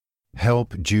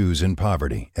Help Jews in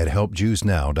Poverty at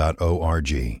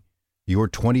helpjewsnow.org. Your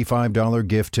 $25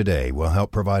 gift today will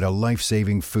help provide a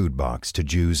life-saving food box to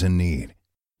Jews in need.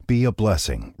 Be a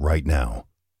blessing right now.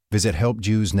 Visit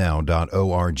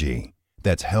helpjewsnow.org.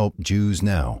 That's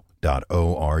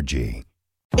helpjewsnow.org.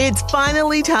 It's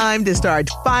finally time to start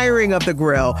firing up the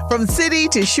grill. From city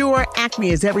to shore, Acme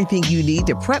is everything you need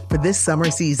to prep for this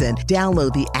summer season.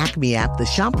 Download the Acme app to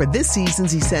shop for this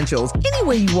season's essentials any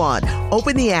way you want.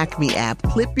 Open the Acme app,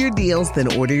 clip your deals,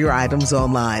 then order your items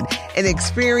online. An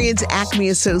experienced Acme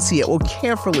associate will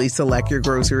carefully select your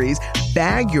groceries,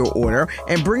 bag your order,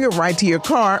 and bring it right to your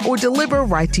car or deliver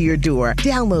right to your door.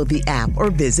 Download the app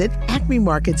or visit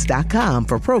acmemarkets.com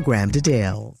for program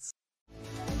details.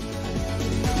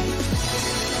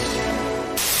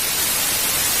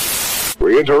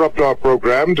 We interrupt our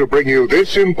program to bring you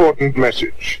this important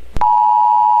message.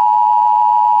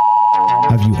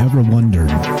 Have you ever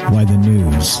wondered why the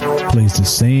news plays the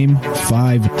same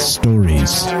 5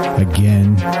 stories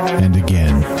again and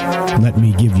again? Let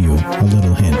me give you a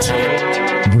little hint.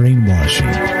 Brainwashing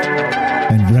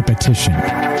and repetition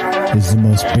is the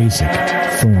most basic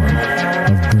form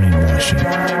of brainwashing.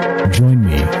 Join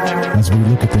me as we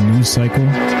look at the news cycle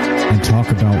and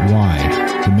talk about why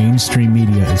the mainstream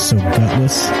media is so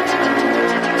gutless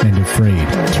and afraid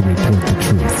to report the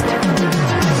truth.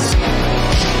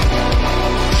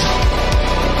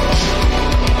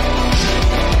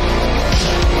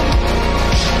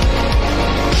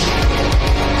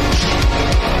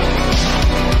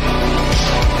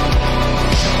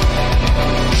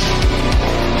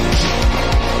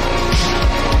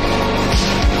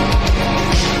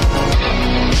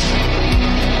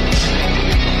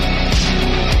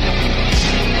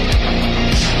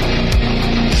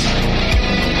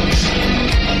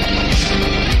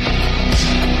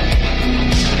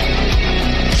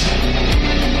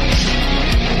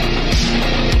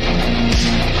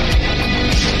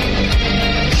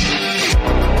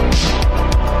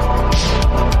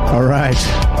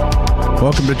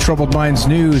 Welcome to Troubled Minds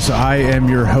News. I am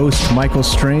your host, Michael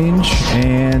Strange,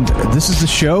 and this is the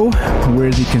show where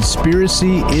the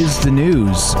conspiracy is the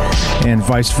news, and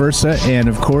vice versa. And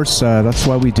of course, that's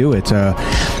why we do it.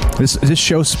 This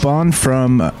show spawned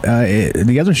from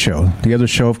the other show. The other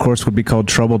show, of course, would be called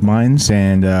Troubled Minds,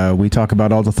 and we talk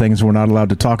about all the things we're not allowed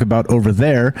to talk about over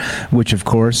there, which, of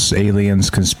course, aliens,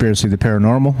 conspiracy, the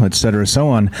paranormal, etc., so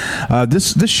on.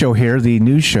 This show here, the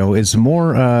news show, is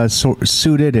more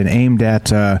suited and aimed at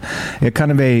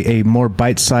kind of a more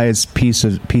bite-sized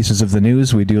pieces of the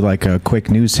news. We do like quick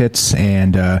news hits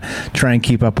and try and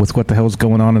keep up with what the hell's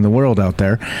going on in the world out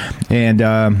there, and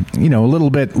a little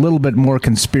bit more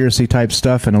conspiracy type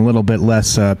stuff and a little bit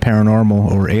less paranormal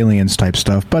or aliens type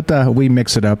stuff, but we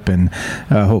mix it up and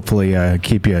hopefully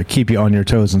keep you on your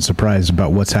toes and surprised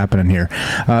about what's happening here.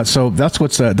 So that's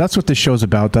what this show's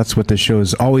about. That's what this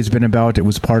show's always been about. It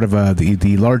was part of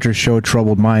the larger show,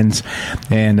 Troubled Minds,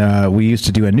 and we used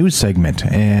to do a news segment,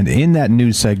 and in that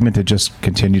news segment it just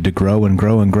continued to grow and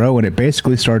grow and grow, and it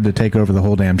basically started to take over the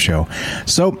whole damn show.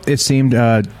 So it seemed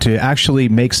to actually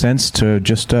make sense to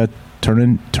just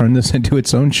turn this into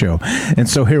its own show. And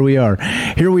so here we are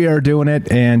doing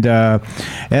it. And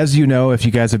as you know, if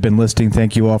you guys have been listening,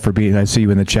 thank you all for being, I see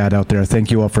you in the chat out there, thank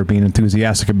you all for being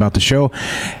enthusiastic about the show.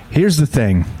 Here's the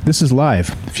thing, this is live.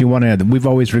 If you want to, we've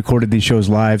always recorded these shows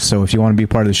live, so if you want to be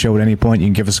part of the show at any point, you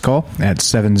can give us a call at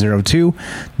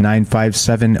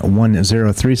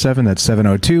 702-957-1037. That's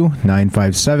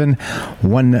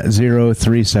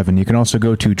 702-957-1037. You can also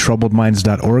go to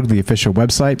troubledminds.org, the official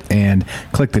website, and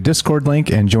click the Discord link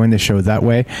and join the show that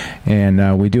way.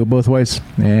 And we do it both ways.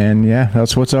 And yeah,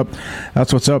 that's what's up.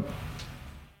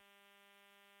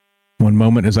 One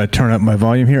moment as I turn up my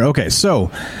volume here. Okay,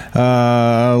 so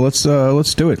let's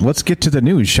do it. Let's get to the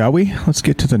news, shall we? Let's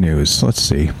get to the news. Let's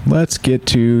see. Let's get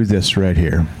to this right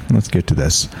here. Let's get to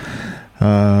this.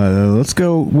 Let's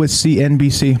go with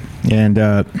CNBC. And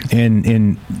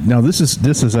now this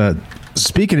is a,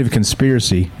 speaking of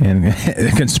conspiracy and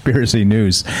conspiracy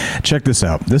news, check this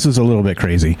out. This is a little bit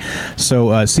crazy. So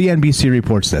CNBC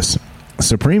reports this.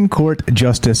 Supreme Court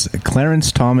Justice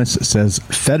Clarence Thomas says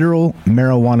federal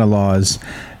marijuana laws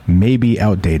may be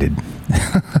outdated.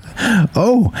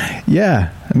 Oh,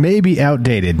 yeah, maybe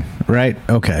outdated, right?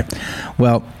 Okay.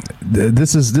 Well,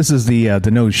 this is the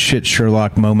no shit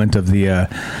Sherlock moment of the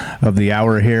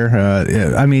hour here.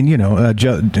 I mean,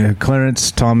 Clarence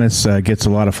Thomas gets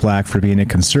a lot of flack for being a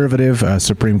conservative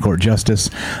Supreme Court justice,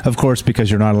 of course,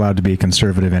 because you're not allowed to be a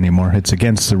conservative anymore. It's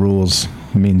against the rules.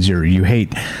 It means you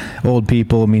hate old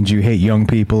people. It means you hate young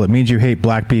people. It means you hate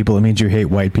black people. It means you hate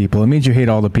white people. It means you hate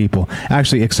all the people.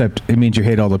 Actually, it means you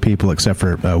hate all the people except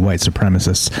for white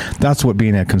supremacists. That's what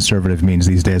being a conservative means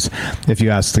these days, if you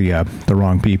ask the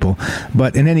wrong people.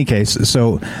 But in any case,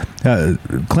 so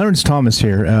Clarence Thomas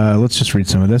here, let's just read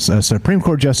some of this. Supreme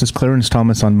Court Justice Clarence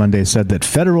Thomas on Monday said that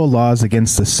federal laws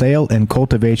against the sale and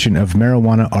cultivation of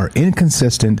marijuana are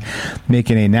inconsistent,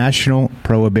 making a national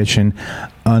prohibition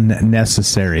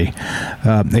unnecessary.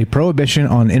 A prohibition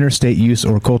on interstate use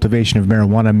or cultivation of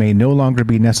marijuana may no longer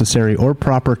be necessary or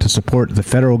proper to support the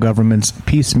federal government's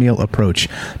piecemeal approach,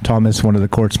 Thomas, one of the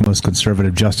court's most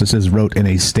conservative justices, wrote in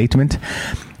a statement.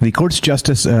 The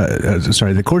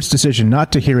court's decision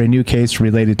not to hear a new case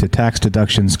related to tax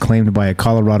deductions claimed by a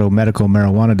Colorado medical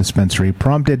marijuana dispensary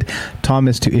prompted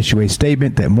Thomas to issue a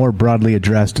statement that more broadly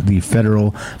addressed the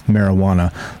federal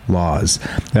marijuana laws.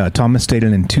 Thomas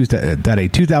stated that a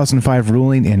 2005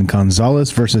 ruling in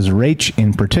Gonzalez versus Raich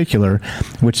in particular,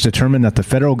 which determined that the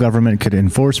federal government could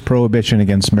enforce prohibition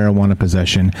against marijuana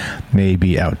possession, may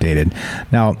be outdated.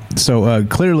 Now, so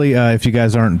clearly, if you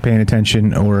guys aren't paying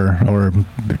attention or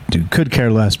could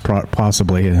care less,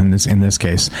 possibly in this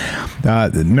case,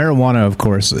 marijuana, of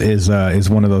course, is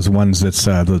one of those ones that's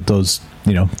those.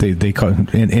 You know, they call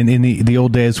in the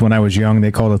old days when I was young,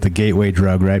 they called it the gateway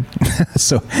drug, right?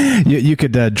 So you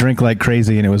could drink like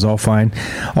crazy and it was all fine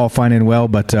and well.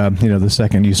 But the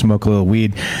second you smoke a little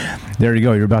weed, there you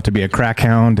go. You're about to be a crack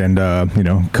hound,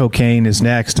 and cocaine is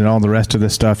next, and all the rest of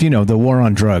this stuff. The war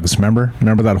on drugs. Remember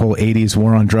that whole '80s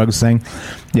war on drugs thing?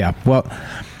 Yeah. Well,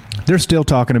 they're still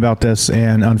talking about this,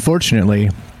 and unfortunately,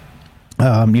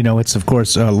 it's of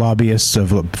course lobbyists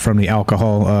from the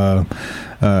alcohol.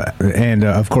 And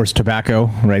of course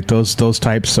tobacco, right? Those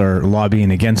types are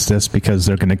lobbying against this because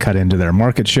they're going to cut into their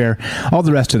market share, all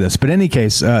the rest of this. But in any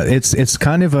case, it's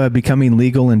kind of becoming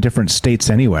legal in different states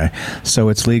anyway. So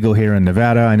it's legal here in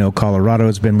Nevada. I know Colorado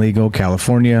has been legal.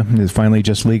 California has finally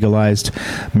just legalized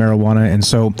marijuana. And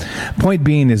so point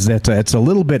being is that it's a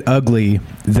little bit ugly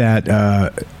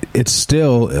that it's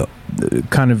still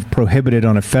kind of prohibited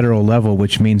on a federal level,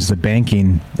 which means the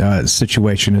banking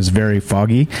situation is very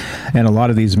foggy, and a lot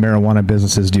of these marijuana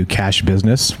businesses do cash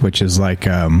business, which is like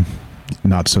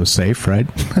not so safe, right?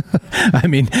 I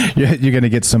mean, you're going to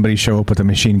get somebody show up with a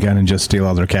machine gun and just steal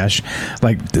all their cash.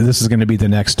 Like, this is going to be the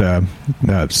next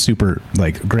super,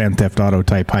 like, Grand Theft Auto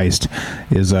type heist,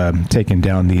 is taking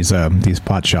down these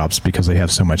pot shops because they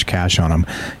have so much cash on them,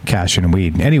 cash and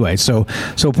weed. Anyway, so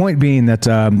point being that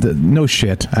no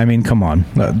shit. I mean, come on,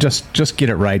 just get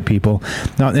it right, people.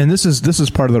 Now, and this is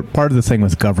part of the thing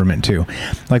with government too.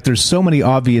 Like, there's so many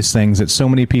obvious things that so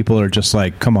many people are just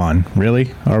like, come on,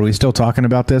 really? Are we still talking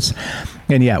about this?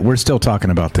 And yeah, we're still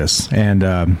talking about this. And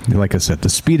like I said, the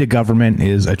speed of government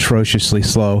is atrociously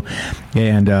slow.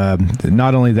 And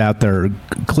not only that, they're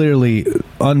clearly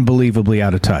unbelievably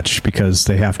out of touch because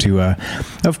they have to,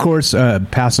 of course,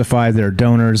 pacify their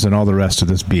donors and all the rest of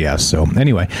this BS. So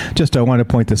anyway, just I want to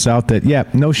point this out that, yeah,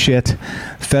 no shit.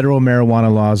 Federal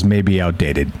marijuana laws may be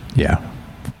outdated. Yeah.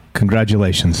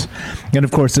 Congratulations. And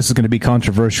of course, this is going to be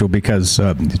controversial because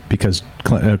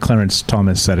Clarence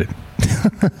Thomas said it.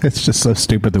 It's just so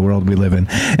stupid, the world we live in.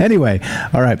 Anyway,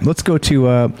 all right, let's go to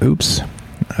oops.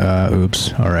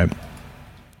 All right.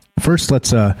 First,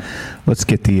 let's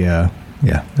get the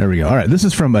yeah, there we go. All right, this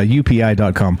is from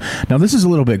UPI.com. Now, this is a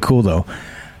little bit cool though.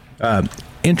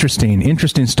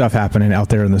 Interesting stuff happening out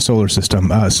there in the solar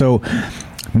system. So,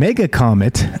 Mega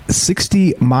Comet,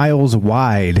 60 miles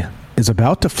wide, is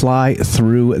about to fly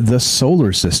through the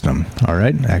solar system. All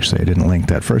right. Actually, I didn't link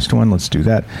that first one. Let's do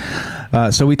that.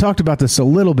 So we talked about this a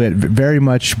little bit, very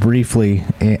much briefly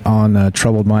on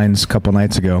Troubled Minds a couple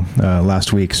nights ago,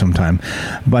 last week sometime.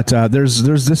 But there's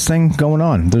this thing going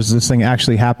on. There's this thing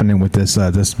actually happening with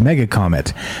this mega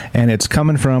comet, and it's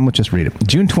coming from, let's just read it,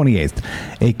 June 28th.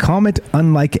 A comet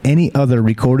unlike any other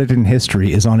recorded in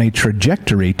history is on a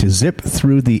trajectory to zip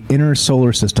through the inner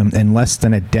solar system in less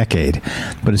than a decade.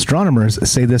 But astronomers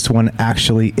say this one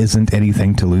actually isn't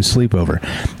anything to lose sleep over.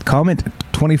 Comet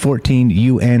 2014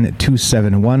 UN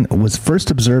 271 was first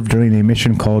observed during a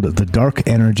mission called the Dark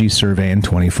Energy Survey in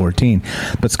 2014.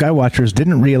 But skywatchers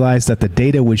didn't realize that the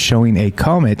data was showing a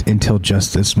comet until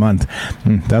just this month.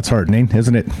 That's heartening,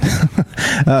 isn't it?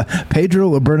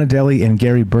 Pedro Bernardelli and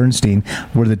Gary Bernstein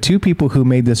were the two people who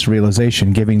made this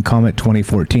realization, giving Comet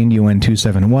 2014 UN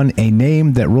 271 a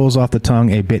name that rolls off the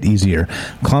tongue a bit easier.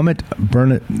 Comet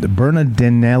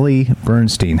Bernardelli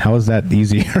Bernstein. How is that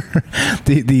easier?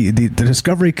 The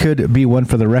discovery could be one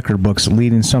for the record books books,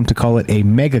 leading some to call it a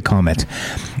megacomet.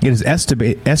 It is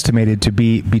estimated to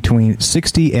be between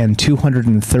 60 and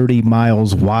 230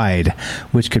 miles wide,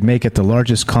 which could make it the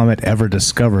largest comet ever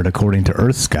discovered, according to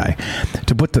EarthSky.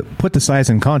 To put the size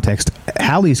in context,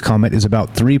 Halley's Comet is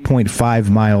about 3.5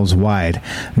 miles wide.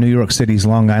 New York City's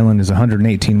Long Island is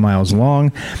 118 miles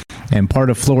long, and part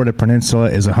of Florida Peninsula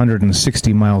is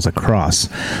 160 miles across.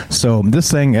 So this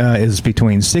thing is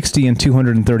between 60 and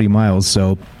 230 miles,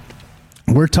 so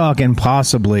we're talking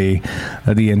possibly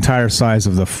the entire size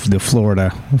of the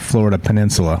Florida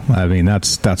Peninsula. I mean,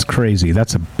 that's crazy.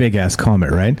 That's a big-ass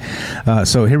comet, right?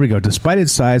 So here we go. Despite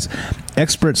its size,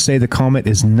 experts say the comet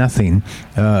is nothing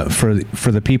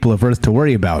for the people of Earth to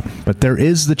worry about. But there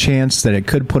is the chance that it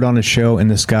could put on a show in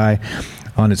the sky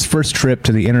on its first trip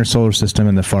to the inner solar system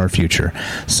in the far future.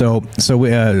 So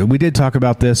we did talk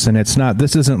about this, and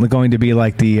this isn't going to be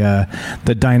like the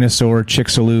dinosaur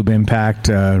Chicxulub impact,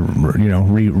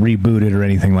 rebooted or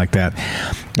anything like that.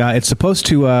 It's supposed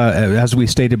to, as we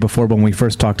stated before when we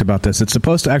first talked about this, it's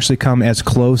supposed to actually come as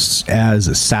close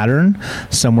as Saturn,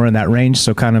 somewhere in that range.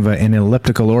 So kind of an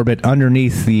elliptical orbit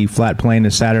underneath the flat plane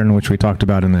of Saturn, which we talked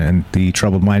about in the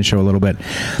Troubled Mind show a little bit.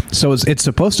 So it's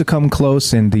supposed to come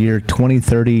close in the year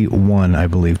 2031, I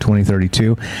believe,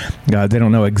 2032. They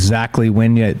don't know exactly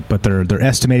when yet, but they're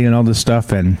estimating all this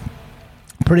stuff, and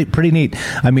pretty neat.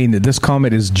 I mean, this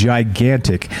comet is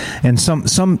gigantic, and some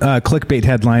clickbait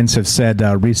headlines have said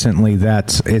recently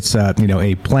that it's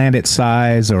a planet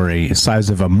size or a size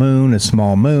of a moon, a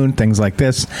small moon, things like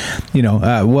this.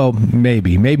 Well,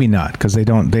 maybe not, because they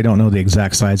don't know the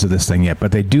exact size of this thing yet,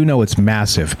 but they do know it's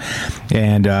massive,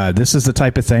 and this is the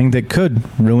type of thing that could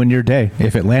ruin your day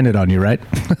if it landed on you, right?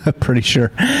 Pretty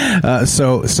sure.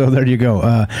 So there you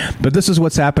go. But this is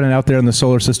what's happening out there in the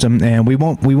solar system, and we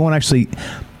won't actually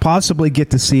possibly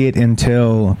get to see it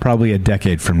until probably a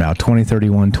decade from now,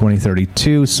 2031,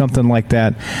 2032, something like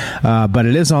that. But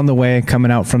it is on the way,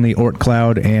 coming out from the Oort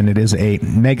cloud, and it is a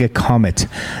mega comet,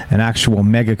 an actual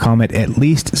mega comet, at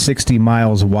least 60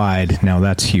 miles wide. Now,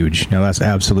 that's huge. Now, that's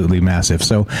absolutely massive.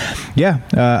 So, yeah,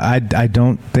 I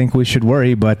don't think we should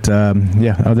worry, but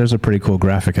there's a pretty cool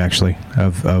graphic, actually,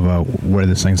 of where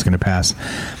this thing's going to pass.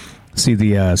 See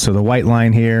the white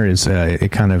line here is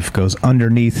it kind of goes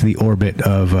underneath the orbit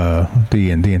of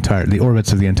the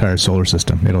orbits of the entire solar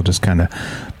system. It'll just kind of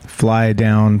fly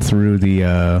down through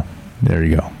the there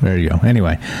you go.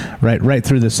 Anyway, right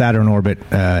through the Saturn orbit,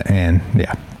 and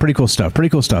yeah. Pretty cool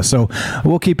stuff. So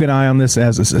we'll keep an eye on this.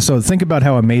 So think about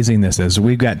how amazing this is.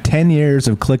 We've got 10 years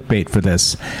of clickbait for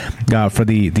this, for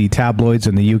the tabloids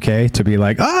in the UK to be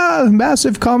like,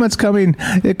 massive comet's coming.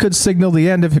 It could signal the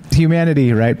end of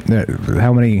humanity, right?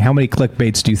 How many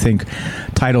clickbaits do you think,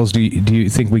 titles do you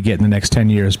think we get in the next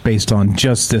 10 years based on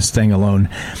just this thing alone?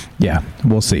 Yeah,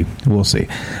 we'll see.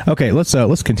 Okay,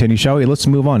 let's continue, shall we? Let's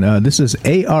move on. This is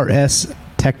ARS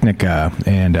Technica,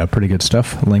 and pretty good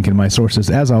stuff. Link in my sources,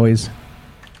 as always.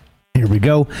 Here we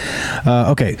go.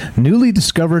 Okay, newly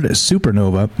discovered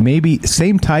supernova, maybe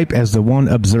same type as the one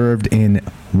observed in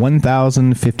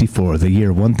 1054, the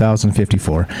year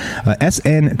 1054.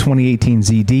 SN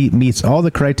 2018ZD meets all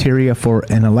the criteria for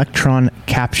an electron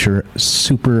capture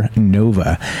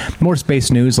supernova. More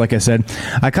space news, like I said.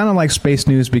 I kind of like space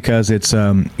news because it's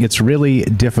really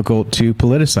difficult to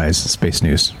politicize space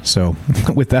news. So,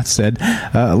 with that said,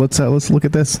 let's look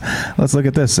at this.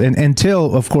 And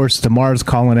until, of course, the Mars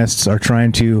colonists are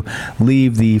trying to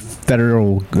leave the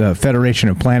Federation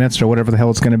of Planets, or whatever the hell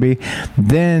it's going to be,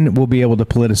 then we'll be able to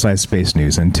politicize space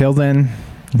news. Until then,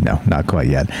 no, not quite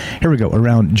yet. Here we go.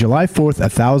 Around July 4th,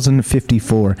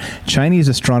 1054, Chinese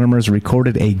astronomers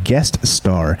recorded a guest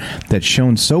star that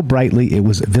shone so brightly it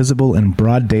was visible in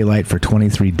broad daylight for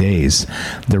 23 days.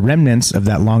 The remnants of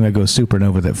that long-ago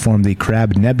supernova that formed the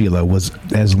Crab Nebula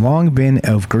has long been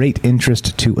of great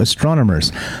interest to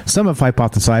astronomers. Some have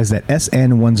hypothesized that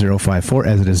SN 1054,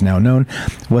 as it is now known,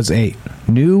 was a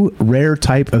new rare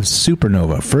type of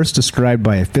supernova, first described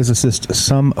by a physicist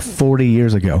some 40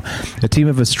 years ago. A team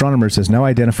of astronomers has now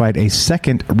identified a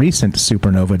second recent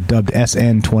supernova dubbed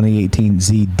SN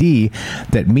 2018ZD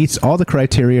that meets all the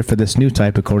criteria for this new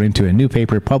type, according to a new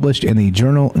paper published in the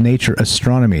journal Nature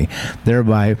Astronomy,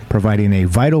 thereby providing a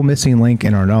vital missing link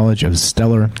in our knowledge of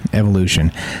stellar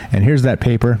evolution. And here's that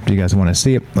paper. Do you guys want to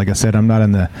see it? Like I said, I'm not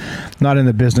in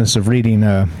the business of reading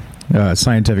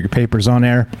scientific papers on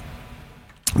air.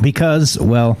 Because,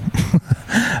 well,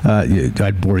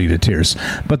 I'd bore you to tears.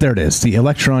 But there it is. The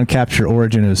electron capture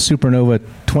origin of supernova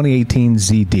 2018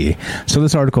 ZD. So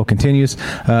this article continues.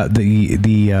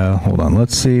 Hold on.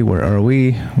 Let's see. Where are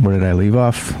we? Where did I leave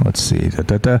off? Let's see.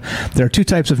 There are two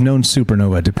types of known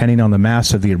supernova, depending on the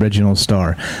mass of the original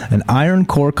star. An iron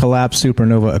core collapse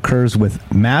supernova occurs with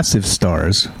massive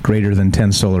stars, greater than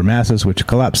 10 solar masses, which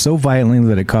collapse so violently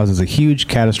that it causes a huge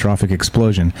catastrophic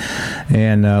explosion.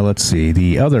 And let's see.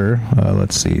 The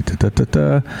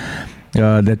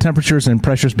temperatures and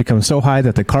pressures become so high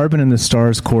that the carbon in the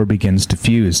star's core begins to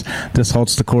fuse. This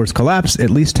halts the core's collapse, at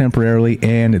least temporarily,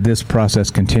 and this process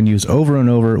continues over and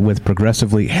over with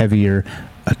progressively heavier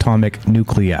atomic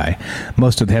nuclei.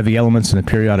 Most of the heavy elements in the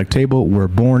periodic table were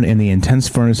born in the intense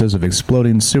furnaces of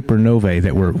exploding supernovae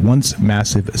that were once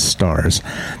massive stars.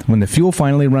 When the fuel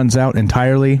finally runs out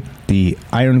entirely, the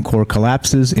iron core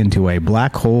collapses into a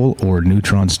black hole or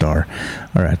neutron star.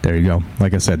 All right, there you go.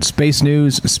 Like I said, space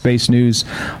news,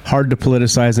 hard to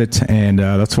politicize it, and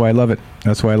that's why I love it.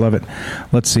 Let's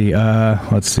see.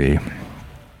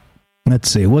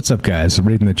 What's up, guys?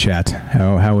 Reading the chat.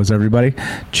 How is everybody?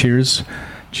 Cheers.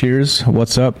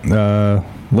 What's up?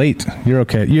 Late. You're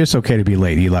okay. It's okay to be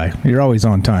late, Eli. You're always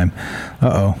on time.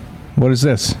 Uh-oh. What is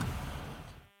this?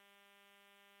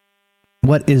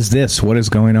 What is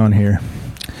going on here?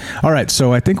 All right,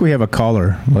 so I think we have a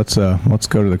caller. Let's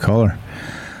go to the caller.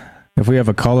 If we have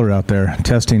a caller out there,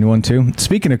 testing 1 2.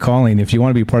 Speaking of calling, if you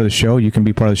want to be part of the show, you can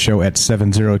be part of the show at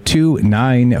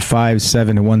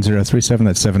 702-957-1037.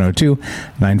 That's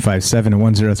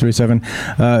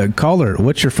 702-957-1037. Caller,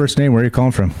 what's your first name? Where are you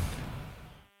calling from?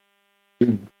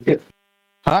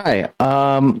 Hi.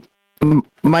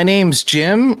 My name's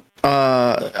Jim.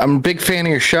 I'm a big fan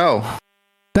of your show.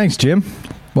 Thanks, Jim.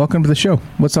 Welcome to the show.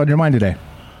 What's on your mind today?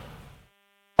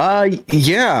 I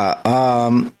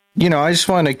just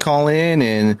wanted to call in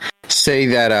and say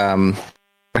that I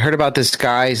heard about this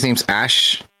guy. His name's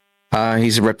Ash.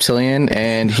 He's a reptilian,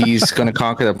 and he's going to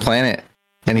conquer the planet,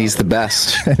 and he's the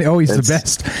best. Oh, he's the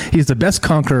best. He's the best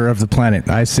conqueror of the planet.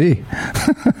 I see.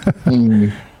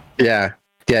 Yeah,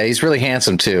 he's really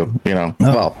handsome, too.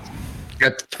 Well,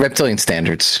 reptilian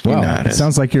standards. Wow, it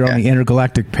sounds like you're on the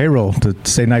intergalactic payroll to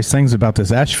say nice things about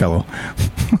this Ash fellow.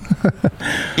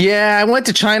 Yeah, I went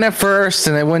to China first,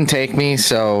 and they wouldn't take me.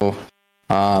 So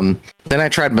then I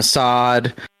tried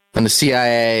Mossad and the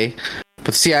CIA, but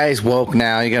the CIA's woke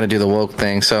now. You got to do the woke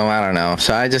thing. So I don't know.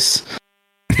 So I just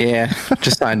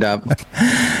signed up. All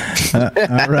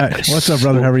right. What's up,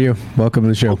 brother? How are you? Welcome to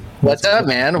the show. What's up,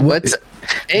 man?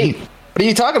 Hey, what are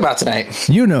you talking about tonight?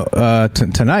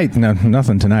 Tonight? No,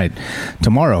 nothing tonight.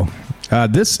 Tomorrow.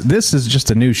 This is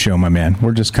just a news show, my man.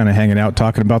 We're just kind of hanging out,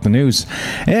 talking about the news,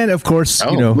 and of course,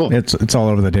 cool. It's all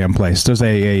over the damn place. There's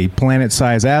a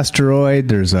planet-sized asteroid.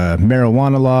 There's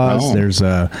marijuana laws. There's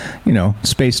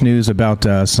space news about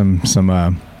some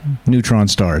neutron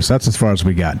stars. That's as far as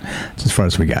we got.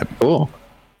 Cool.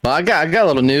 Well, I got a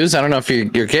little news. I don't know if you're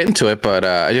getting to it, but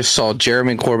I just saw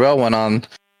Jeremy Corbell went on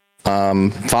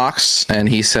Fox, and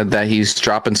he said that he's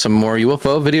dropping some more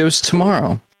UFO videos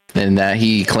tomorrow, and that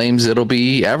he claims it'll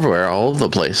be everywhere, all over the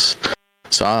place.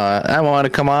 So I wanted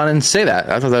to come on and say that.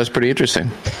 I thought that was pretty interesting.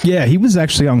 Yeah, he was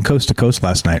actually on Coast to Coast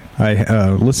last night. I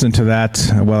listened to that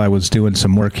while I was doing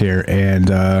some work here, and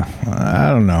I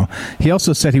don't know. He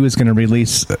also said he was going to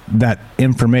release that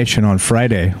information on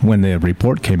Friday when the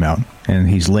report came out, and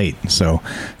he's late. So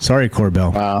sorry,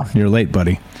 Corbell. Wow. You're late,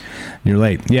 buddy. You're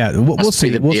late. Yeah, we'll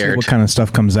see. We'll see what kind of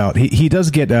stuff comes out. He does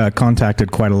get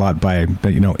contacted quite a lot by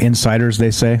insiders,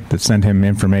 they say, that send him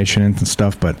information and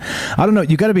stuff. But I don't know.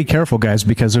 You got to be careful, guys,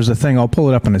 because there's a thing. I'll pull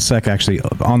it up in a sec. Actually,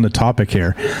 on the topic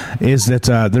here, is that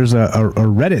there's a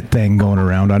Reddit thing going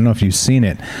around. I don't know if you've seen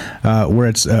it, where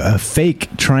it's a fake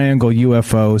triangle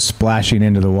UFO splashing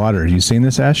into the water. You seen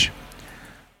this, Ash?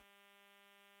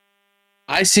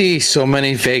 I see so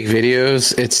many fake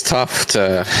videos. It's tough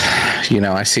to,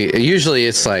 I see. Usually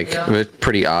it's like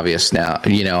pretty obvious now,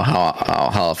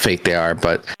 how fake they are.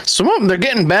 But some of them, they're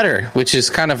getting better, which is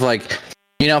kind of like,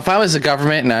 if I was the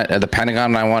government and the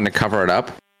Pentagon and I wanted to cover it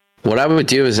up, what I would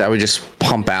do is I would just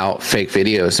pump out fake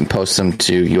videos and post them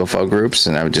to UFO groups,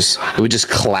 and it would just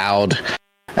cloud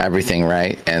everything,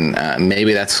 right? And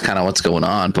maybe that's kind of what's going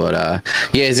on. But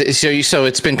so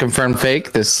it's been confirmed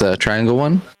fake, this triangle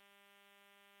one.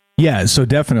 Yeah, so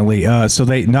definitely. So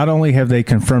they not only have they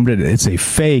confirmed it's a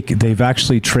fake, they've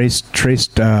actually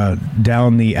traced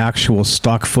down the actual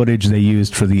stock footage they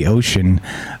used for the ocean,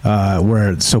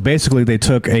 so basically they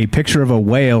took a picture of a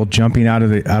whale jumping out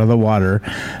of the water,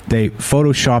 they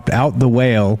photoshopped out the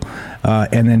whale,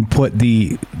 and then put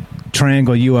the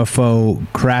triangle UFO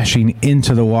crashing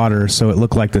into the water, so it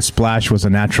looked like the splash was a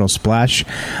natural splash,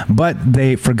 but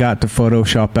they forgot to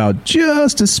Photoshop out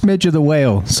just a smidge of the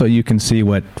whale, so you can see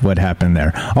what happened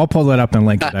there. I'll pull that up and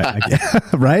link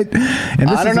it, right? And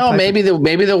I don't know. Maybe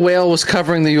the whale was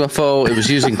covering the UFO. It was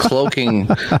using cloaking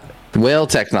whale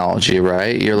technology,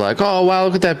 right? You're like, oh wow,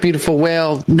 look at that beautiful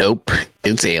whale. Nope,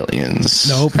 it's aliens.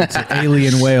 Nope, it's an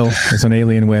alien whale. It's an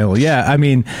alien whale. Yeah, I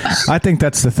mean, I think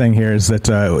that's the thing here is that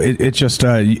it just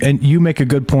and you make a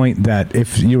good point that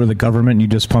if you were the government, you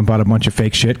just pump out a bunch of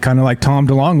fake shit, kind of like Tom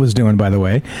DeLonge was doing, by the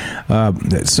way.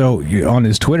 So on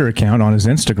his Twitter account, on his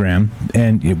Instagram,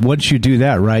 and once you do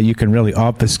that, right, you can really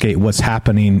obfuscate what's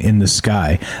happening in the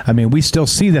sky. I mean, we still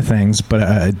see the things,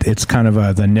 but it's kind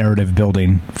of the narrative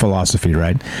building philosophy,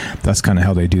 right? That's kind of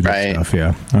how they do that stuff.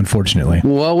 Yeah, unfortunately.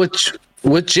 Well,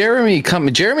 with Jeremy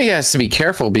has to be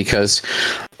careful because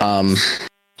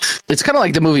it's kind of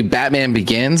like the movie Batman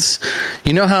Begins.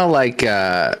 You know how like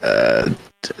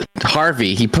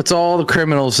Harvey, he puts all the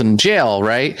criminals in jail,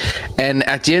 right? And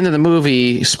at the end of the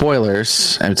movie,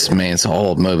 spoilers, it's an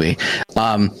old movie,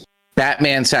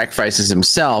 Batman sacrifices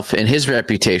himself and his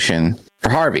reputation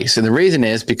for Harvey. So the reason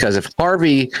is because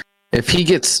if he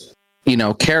gets,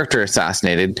 character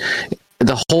assassinated,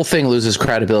 the whole thing loses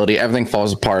credibility. Everything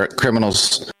falls apart.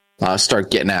 Criminals start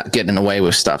getting away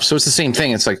with stuff. So it's the same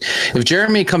thing. It's like if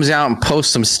Jeremy comes out and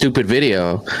posts some stupid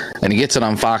video and he gets it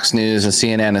on Fox News and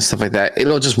CNN and stuff like that,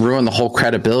 it'll just ruin the whole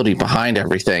credibility behind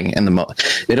everything, and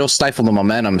it'll stifle the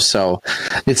momentum. So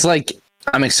it's like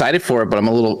I'm excited for it, but I'm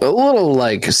a little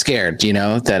like scared,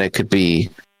 that it could be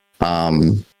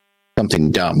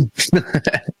something dumb,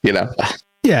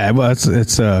 Yeah, well,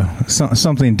 it's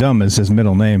something dumb is his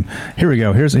middle name. Here we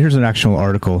go. Here's an actual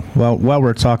article. Well, while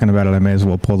we're talking about it, I may as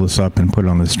well pull this up and put it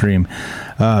on the stream.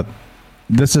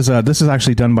 This is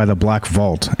actually done by the Black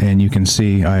Vault, and you can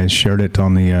see I shared it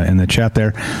on the in the chat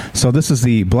there. So this is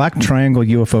the Black Triangle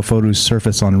UFO photos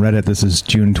surface on Reddit. This is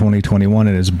June 2021.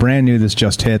 It is brand new. This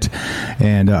just hit,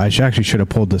 and I actually should have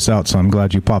pulled this out. So I'm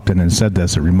glad you popped in and said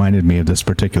this. It reminded me of this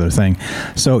particular thing.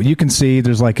 So you can see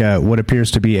there's like what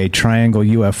appears to be a triangle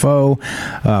UFO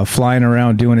flying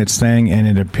around doing its thing, and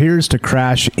it appears to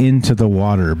crash into the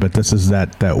water. But this is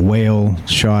that whale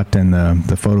shot and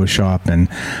the Photoshop, and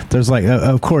there's like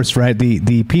of course, right.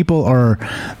 The people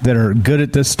that are good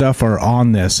at this stuff are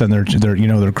on this, and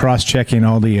they're cross checking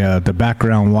all the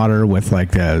background water with like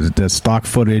the stock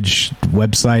footage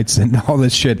websites and all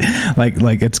this shit.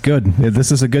 Like it's good.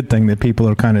 This is a good thing that people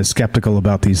are kind of skeptical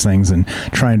about these things and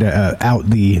trying to out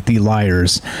the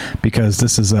liars, because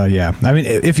this is yeah. I mean,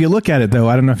 if you look at it though,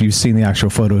 I don't know if you've seen the actual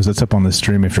photos. It's up on the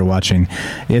stream if you're watching.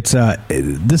 It's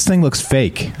this thing looks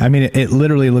fake. I mean, it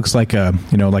literally looks like a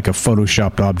like a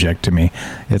photoshopped object to me.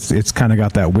 It's kind of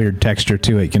got that weird texture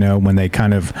to it, when they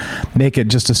kind of make it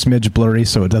just a smidge blurry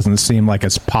so it doesn't seem like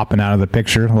it's popping out of the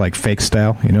picture like fake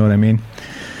style. You know what I mean?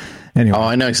 Anyway. Oh,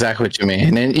 I know exactly what you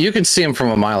mean. And you can see them from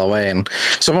a mile away. And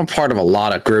so I'm part of a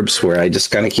lot of groups where I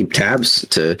just kind of keep tabs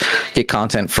to get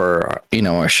content for,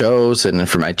 our shows and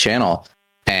for my channel.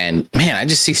 And man, I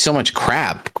just see so much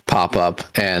crap pop up.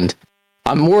 And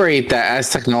I'm worried that as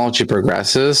technology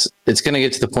progresses, it's going to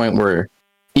get to the point where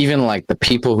even like the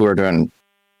people who are doing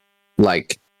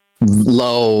like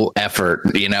low effort,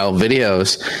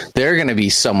 videos, they're going to be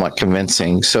somewhat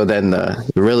convincing. So then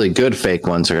the really good fake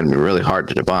ones are going to be really hard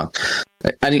to debunk.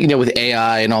 And, with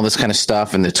AI and all this kind of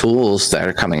stuff and the tools that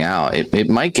are coming out, it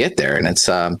might get there. And it's,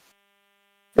 then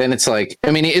it's like,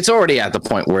 I mean, it's already at the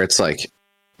point where it's like,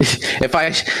 if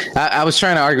I was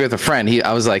trying to argue with a friend,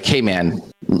 I was like, hey man,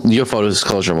 UFO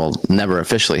disclosure will never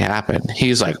officially happen.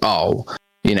 He's like, oh,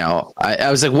 I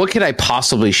was like, what could I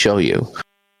possibly show you?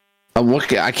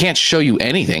 I can't show you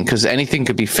anything because anything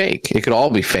could be fake. It could all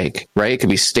be fake, right? It could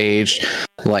be staged.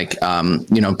 Like,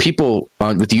 people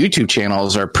with YouTube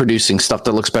channels are producing stuff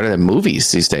that looks better than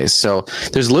movies these days. So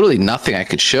there's literally nothing I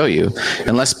could show you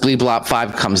unless Bleep Blop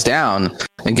 5 comes down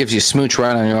and gives you a smooch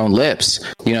right on your own lips.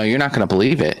 You're not going to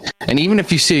believe it. And even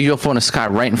if you see a UFO in the sky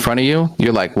right in front of you,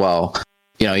 you're like, well,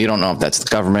 you don't know if that's the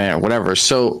government or whatever.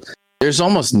 So there's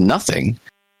almost nothing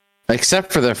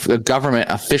except for the government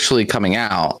officially coming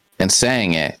out and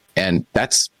saying it, and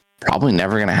that's probably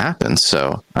never going to happen.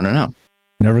 So I don't know.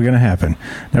 Never going to happen.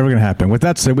 With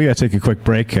that said, we got to take a quick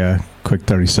break, quick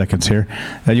 30 seconds here.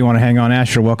 You want to hang on,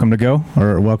 Ash? You're welcome to go,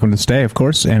 or welcome to stay, of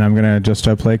course. And I'm going to just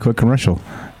play a quick commercial.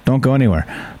 Don't go anywhere.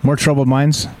 More Troubled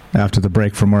Minds after the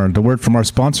break from the word from our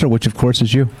sponsor, which of course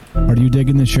is you. Are you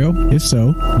digging the show? If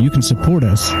so, you can support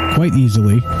us quite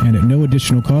easily and at no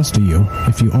additional cost to you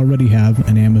if you already have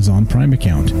an Amazon Prime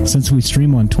account. Since we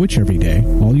stream on Twitch every day,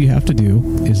 all you have to do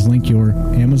is link your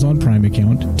Amazon Prime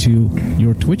account to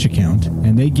your Twitch account,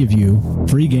 and they give you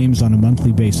free games on a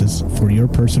monthly basis for your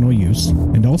personal use,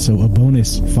 and also a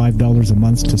bonus $5 a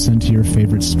month to send to your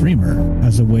favorite streamer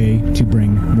as a way to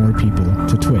bring more people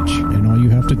to Twitch. And all you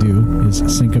have to do is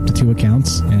sync up to 2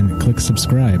 accounts and click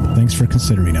subscribe. Thanks for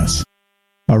considering us.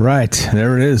 All right,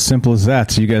 there it is. Simple as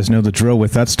that. So you guys know the drill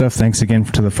with that stuff. Thanks again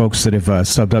to the folks that have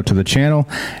subbed up to the channel.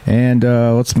 And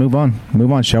let's move on.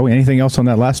 Move on, shall we? Anything else on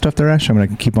that last stuff there, Ash? I'm going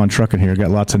to keep on trucking here.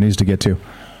 Got lots of news to get to.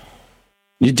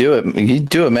 You do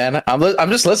it, man.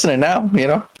 I'm just listening now, you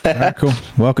know. All right, cool.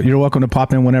 You're welcome to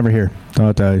pop in whenever here,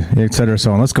 et cetera,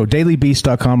 so on. Let's go.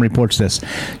 DailyBeast.com reports this.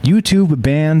 YouTube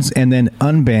bans and then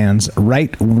unbans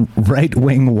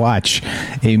right-wing watch,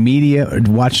 a media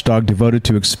watchdog devoted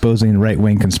to exposing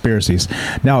right-wing conspiracies.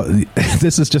 Now,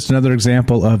 this is just another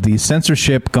example of the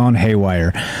censorship gone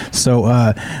haywire.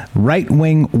 So,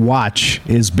 right-wing watch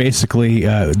is basically,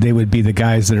 they would be the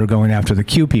guys that are going after the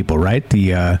Q people, right?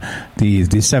 The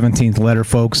 17th letter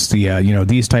folks,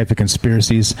 these type of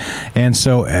conspiracies. And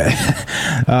so,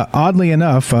 oddly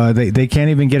enough, they can't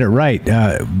even get it right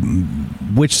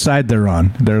which side they're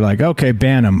on. They're like, okay,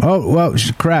 ban them. Oh, well,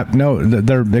 crap. No,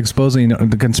 they're exposing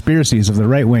the conspiracies of the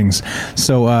right wings.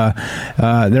 So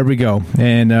there we go.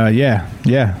 And yeah.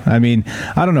 I mean,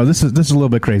 I don't know. This is a little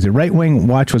bit crazy. Right Wing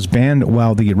Watch was banned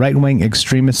while the right wing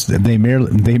extremists they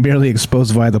merely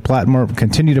exposed via the platform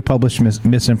continue to publish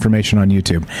misinformation on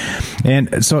YouTube.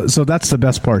 And so that's the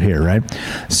best part here, right?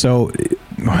 So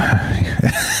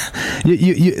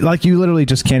you literally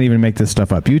just can't even make this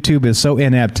stuff up. YouTube is so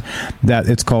inept that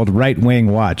it's called Right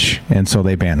Wing Watch, and so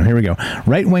they ban them. Here we go.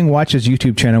 Right Wing Watch's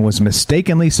YouTube channel was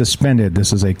mistakenly suspended.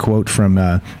 This is a quote from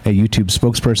a YouTube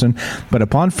spokesperson, but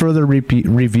upon further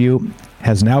review,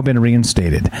 has now been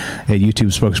reinstated. A YouTube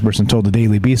spokesperson told the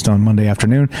Daily Beast on Monday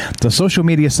afternoon. The social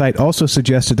media site also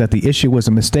suggested that the issue was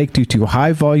a mistake due to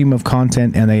high volume of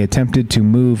content, and they attempted to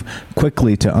move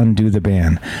quickly to undo the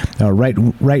ban. Right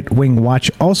Wing Watch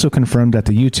also confirmed that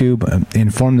the YouTube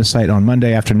informed the site on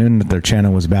Monday afternoon that their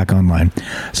channel was back online.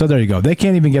 So there you go. They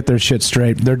can't even get their shit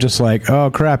straight. They're just like, oh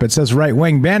crap, it says right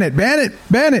wing, ban it.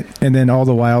 And then all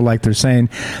the while, like they're saying,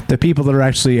 the people that are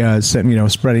actually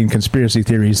spreading conspiracy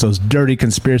theories, those dirty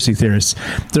conspiracy theorists,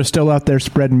 they're still out there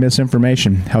spreading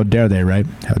misinformation. How dare they, right?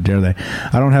 How dare they?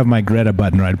 I don't have my Greta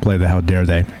button right to play the how dare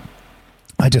they.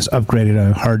 I just upgraded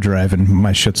a hard drive and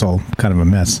my shit's all kind of a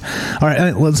mess. All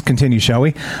right, let's continue, shall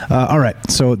we? All right,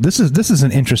 so this is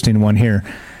an interesting one here.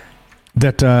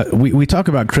 That we talk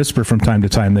about CRISPR from time to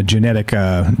time, the genetic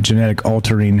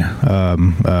altering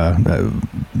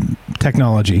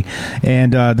technology,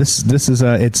 and this is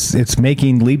it's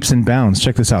making leaps and bounds.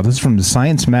 Check this out. This is from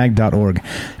sciencemag.org.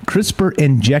 CRISPR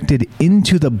injected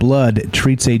into the blood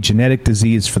treats a genetic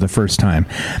disease for the first time.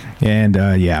 And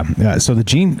so the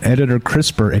gene editor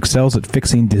CRISPR excels at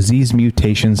fixing disease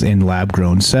mutations in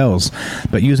lab-grown cells.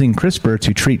 But using CRISPR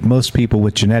to treat most people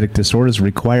with genetic disorders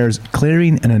requires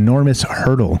clearing an enormous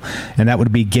hurdle, and that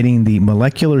would be getting the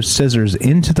molecular scissors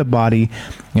into the body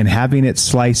and having it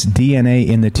slice DNA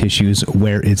in the tissues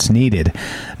where it's needed.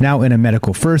 Now, in a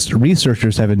medical first,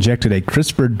 researchers have injected a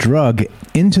CRISPR drug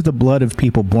into the blood of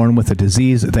people born with a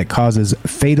disease that causes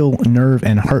fatal nerve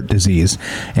and heart disease,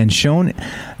 and shown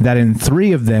that in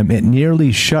 3 of them, it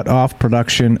nearly shut off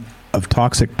production of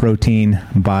toxic protein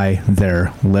by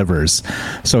their livers.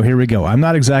 So here we go. I'm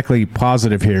not exactly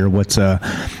positive here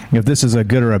if this is a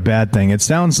good or a bad thing. It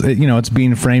sounds, it's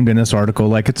being framed in this article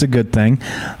like it's a good thing,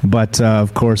 but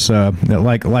of course,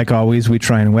 like always, we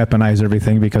try and weaponize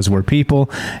everything because we're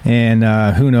people, and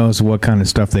who knows what kind of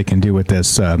stuff they can do with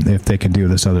this if they can do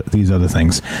these other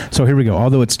things. So here we go.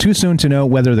 Although it's too soon to know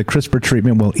whether the CRISPR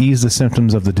treatment will ease the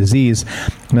symptoms of the disease,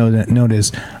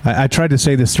 notice I tried to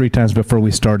say this 3 times before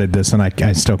we started this, and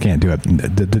I still can't do it.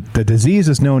 The disease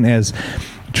is known as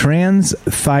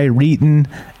transthyretin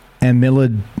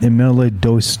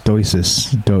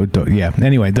amyloidosis.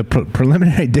 Anyway, the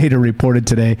preliminary data reported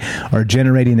today are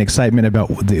generating excitement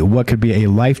about what could be a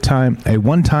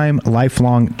one-time,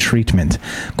 lifelong treatment.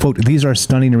 Quote, "These are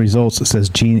stunning results," says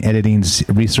gene editing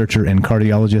researcher and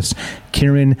cardiologist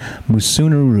Kiran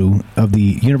Musunuru of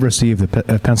the University of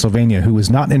Pennsylvania, who was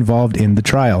not involved in the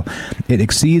trial. "It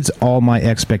exceeds all my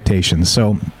expectations."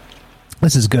 So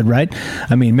This is good, right?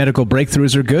 I mean, medical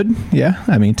breakthroughs are good. Yeah.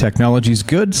 I mean, technology is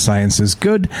good. Science is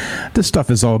good. This stuff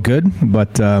is all good.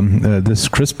 But this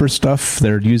CRISPR stuff,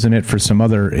 they're using it for some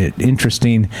other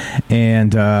interesting.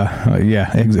 And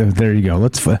there you go.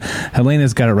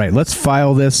 Helena's got it right. Let's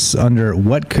file this under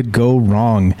what could go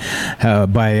wrong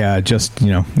by just,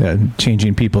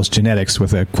 changing people's genetics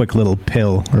with a quick little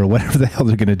pill or whatever the hell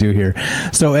they're going to do here.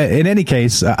 So in any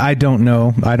case, I don't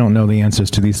know. I don't know the answers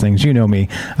to these things. You know me.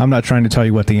 I'm not trying to tell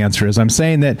you what the answer is. I'm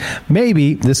saying that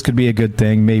maybe this could be a good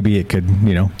thing. Maybe it could,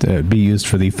 be used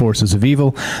for the forces of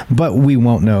evil, but we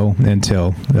won't know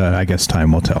until, I guess,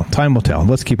 time will tell. Time will tell.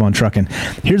 Let's keep on trucking.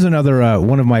 Here's another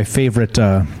one of my favorite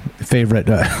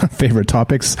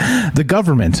topics: the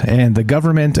government and the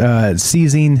government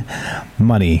seizing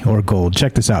money or gold.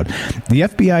 Check this out. The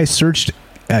FBI searched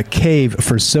a cave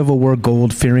for Civil War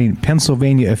gold, fearing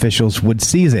Pennsylvania officials would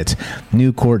seize it.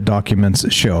 New court documents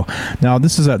show. Now,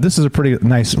 this is a pretty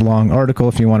nice long article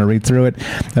if you want to read through it.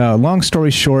 Long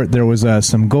story short, there was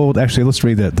some gold. Actually, let's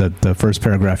read the first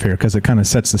paragraph here because it kind of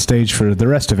sets the stage for the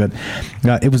rest of it.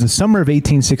 It was the summer of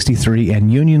 1863,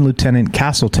 and Union Lieutenant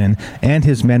Castleton and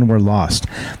his men were lost.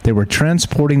 They were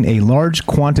transporting a large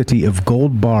quantity of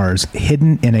gold bars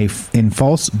hidden in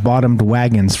false-bottomed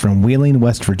wagons from Wheeling,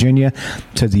 West Virginia,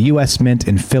 to the U.S. Mint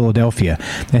in Philadelphia,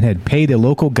 and had paid a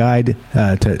local guide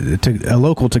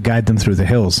to guide them through the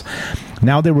hills.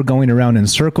 Now they were going around in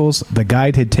circles. The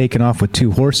guide had taken off with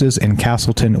 2 horses, and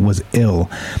Castleton was ill.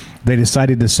 They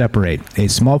decided to separate. A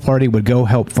small party would go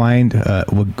find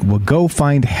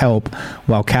help,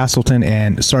 while Castleton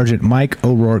and Sergeant Mike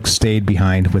O'Rourke stayed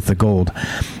behind with the gold.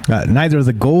 Neither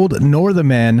the gold nor the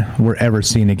men were ever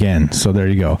seen again. So there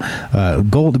you go.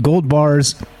 Gold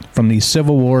bars from the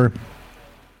Civil War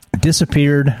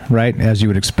disappeared, right, as you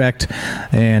would expect,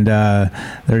 and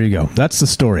there you go. That's the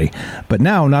story. But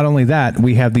now, not only that,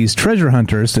 we have these treasure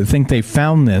hunters that think they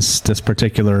found this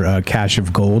particular cache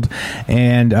of gold,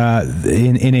 and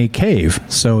in a cave.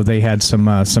 So they had some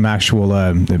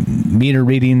actual meter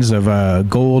readings of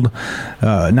gold,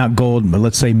 not gold, but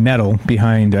let's say metal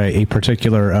behind a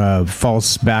particular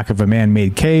false back of a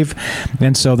man-made cave,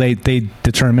 and so they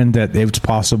determined that it's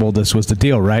possible this was the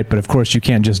deal, right? But of course, you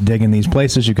can't just dig in these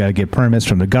places. You got to get permits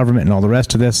from the government and all the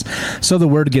rest of this. So the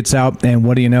word gets out, and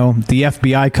what do you know? The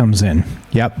FBI comes in.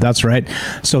 Yep, that's right.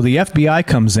 So the FBI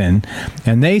comes in,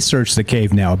 and they search the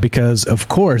cave now because, of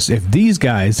course, if these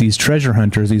guys, these treasure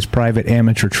hunters, these private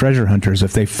amateur treasure hunters,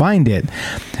 if they find it,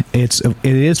 it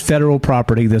is federal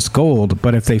property, this gold,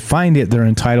 but if they find it, they're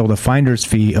entitled a finder's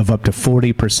fee of up to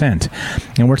 40%.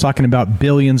 And we're talking about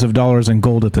billions of dollars in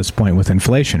gold at this point with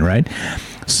inflation, right?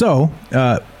 So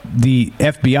the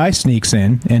FBI sneaks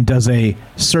in and does a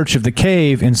search of the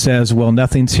cave and says, well,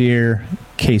 nothing's here,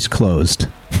 case closed.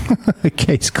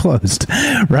 Case closed,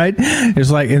 right?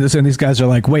 It's like, and these guys are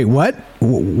like, wait, what?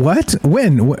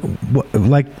 When?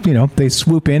 Like, they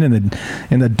swoop in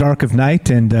the dark of night.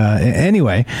 And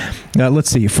anyway, let's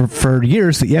see. For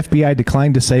years, the FBI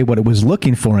declined to say what it was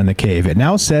looking for in the cave. It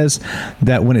now says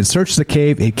that when it searched the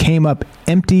cave, it came up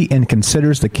empty and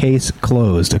considers the case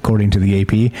closed, according to the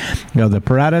AP. The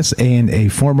Paratus and a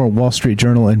former Wall Street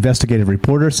Journal investigative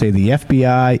reporter say the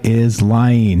FBI is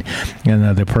lying.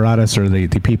 And the Paratus are the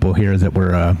people here that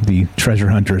were the treasure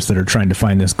hunters that are trying to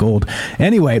find this gold.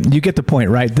 Anyway, you get the point,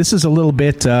 right? This is a little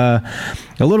bit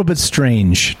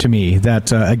strange to me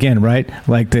that again, right?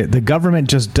 Like the government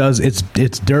just does its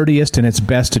dirtiest and its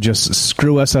best to just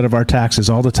screw us out of our taxes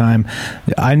all the time.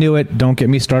 I knew it. Don't get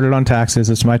me started on taxes.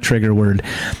 It's my trigger word.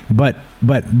 But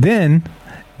then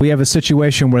we have a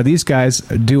situation where these guys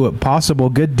do a possible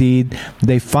good deed.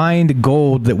 They find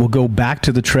gold that will go back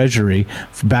to the Treasury,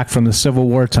 back from the Civil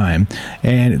War time.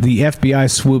 And the FBI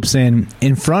swoops in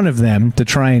front of them to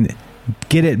try and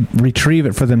retrieve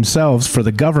it for themselves, for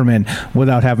the government,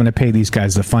 without having to pay these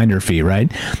guys the finder fee,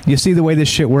 right? You see the way this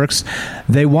shit works?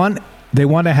 They want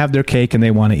to have their cake and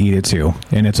they want to eat it too.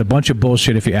 And it's a bunch of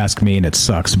bullshit if you ask me, and it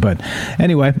sucks. But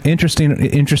anyway,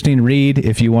 interesting read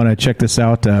if you want to check this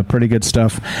out. Pretty good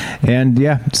stuff. And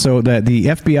yeah, so the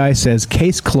FBI says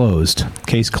case closed.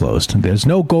 Case closed. There's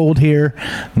no gold here,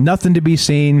 nothing to be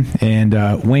seen. And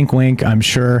wink, wink, I'm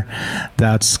sure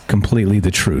that's completely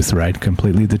the truth, right?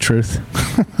 Completely the truth.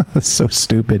 That's so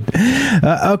stupid.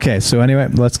 Okay, so anyway,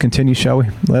 let's continue, shall we?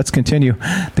 Let's continue.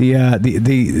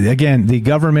 The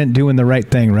government doing the the right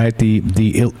thing, right?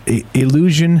 The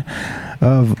illusion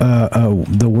of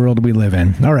the world we live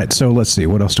in. All right, so let's see.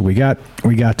 What else do we got?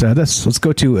 We got this. Let's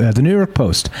go to the New York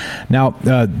Post. Now,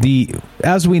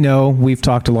 as we know, we've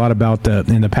talked a lot about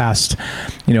in the past,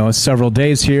 several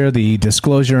days here, the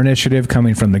disclosure initiative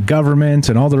coming from the government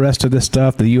and all the rest of this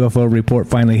stuff. The UFO report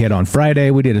finally hit on Friday.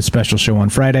 We did a special show on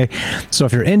Friday. So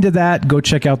if you're into that, go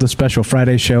check out the special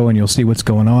Friday show and you'll see what's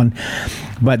going on.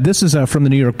 But this is from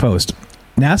the New York Post.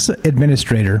 NASA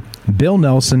Administrator Bill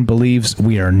Nelson believes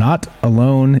we are not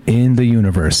alone in the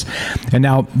universe. And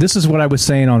now, this is what I was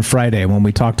saying on Friday when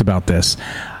we talked about this.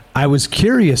 I was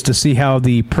curious to see how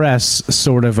the press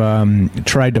sort of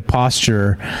tried to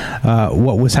posture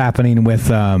what was happening with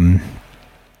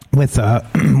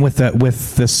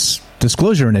this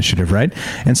disclosure initiative, right?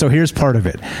 And so here's part of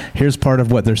it. Here's part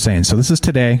of what they're saying. So this is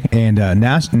today, and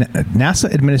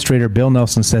NASA Administrator Bill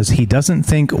Nelson says he doesn't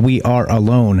think we are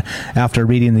alone after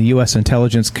reading the U.S.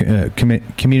 intelligence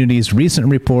community's recent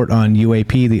report on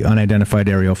UAP, the unidentified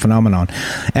aerial phenomenon,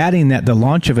 adding that the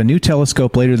launch of a new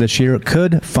telescope later this year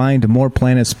could find more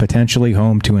planets potentially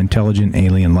home to intelligent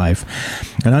alien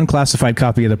life. An unclassified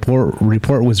copy of the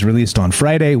report was released on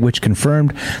Friday, which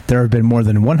confirmed there have been more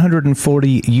than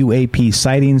 140 UAP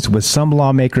sightings, with some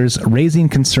lawmakers raising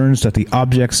concerns that the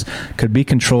objects could be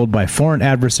controlled by foreign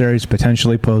adversaries,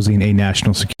 potentially posing a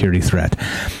national security threat.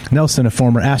 Nelson, a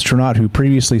former astronaut who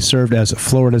previously served as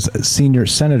Florida's senior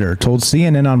senator, told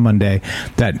CNN on Monday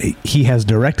that he has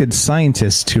directed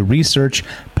scientists to research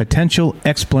potential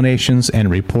explanations and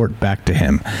report back to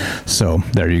him. So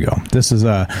there you go. This is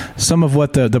some of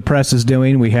what the press is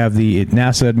doing. We have the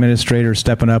NASA administrator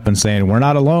stepping up and saying, we're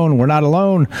not alone. We're not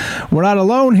alone. We're not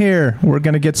alone here. We're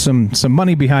going to get some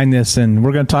money behind this, and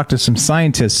we're going to talk to some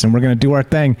scientists, and we're going to do our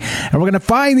thing, and we're going to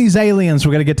find these aliens.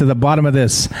 We're going to get to the bottom of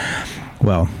this.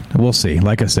 Well, we'll see.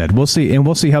 Like I said, we'll see, and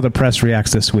we'll see how the press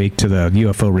reacts this week to the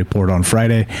UFO report on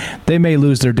Friday. They may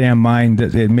lose their damn mind.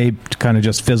 It may kind of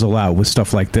just fizzle out with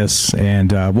stuff like this,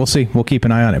 and we'll see. We'll keep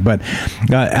an eye on it. But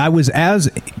I was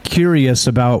as curious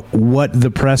about what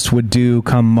the press would do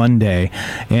come Monday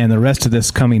and the rest of this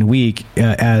coming week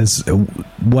as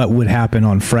what would happen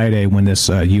on Friday when this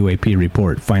UAP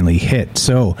report finally hit.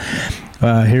 So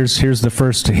here's the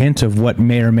first hint of what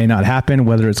may or may not happen,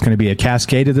 whether it's going to be a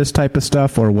cascade of this type of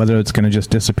stuff or whether it's going to just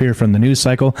disappear from the news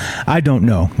cycle. I don't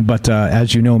know. But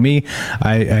as you know me,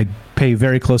 I pay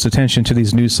very close attention to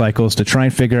these news cycles to try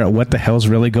and figure out what the hell's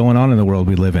really going on in the world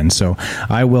we live in. So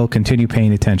I will continue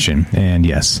paying attention. And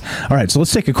yes. All right. So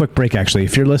let's take a quick break, actually.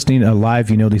 If you're listening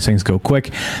live, you know these things go quick.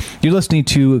 You're listening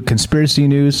to Conspiracy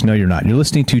News. No, you're not. You're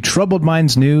listening to Troubled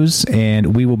Minds News,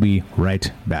 and we will be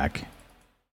right back.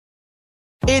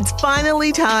 It's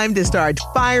finally time to start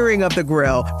firing up the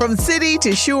grill. From city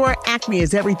to shore, Acme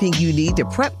is everything you need to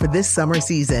prep for this summer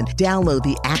season. Download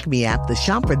the Acme app to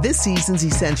shop for this season's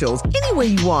essentials any way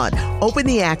you want. Open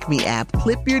the Acme app,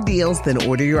 clip your deals, then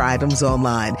order your items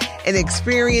online. An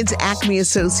experienced Acme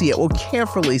associate will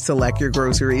carefully select your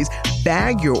groceries,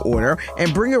 bag your order,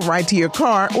 and bring it right to your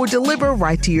car or deliver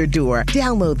right to your door.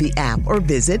 Download the app or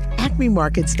visit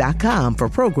acmemarkets.com for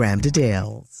program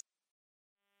details.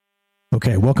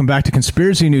 Okay, welcome back to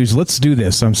Conspiracy News. Let's do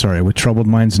this. I'm sorry, with Troubled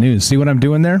Minds News. See what I'm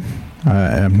doing there?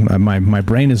 My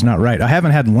brain is not right. I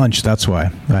haven't had lunch, that's why.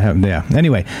 I haven't. Yeah.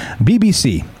 Anyway,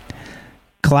 BBC.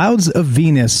 Clouds of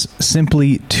Venus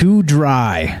simply too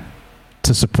dry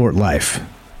to support life.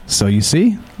 So you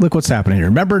see, look what's happening here.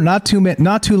 Remember, not too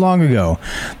long ago,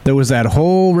 there was that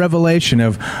whole revelation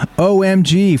of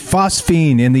OMG,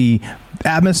 phosphine in the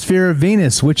atmosphere of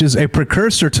Venus, which is a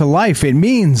precursor to life. It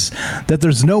means that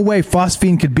there's no way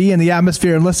phosphine could be in the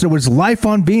atmosphere unless there was life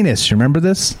on Venus. You remember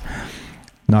this?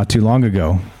 Not too long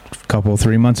ago. A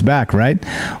 3 months back, right?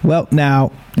 Well,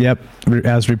 now, yep,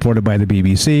 as reported by the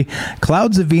BBC,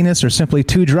 clouds of Venus are simply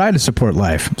too dry to support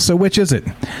life. So which is it?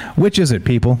 Which is it,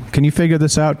 people? Can you figure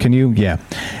this out? Can you? Yeah.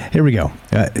 Here we go.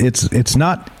 It's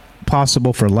not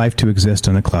possible for life to exist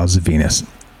on the clouds of Venus.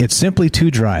 It's simply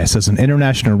too dry, says an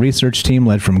international research team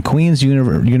led from Queen's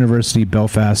University,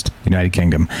 Belfast, United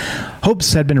Kingdom.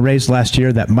 Hopes had been raised last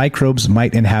year that microbes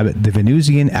might inhabit the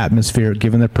Venusian atmosphere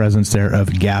given the presence there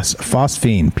of gas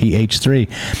phosphine,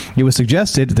 pH3. It was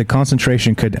suggested the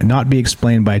concentration could not be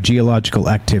explained by geological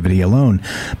activity alone,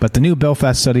 but the new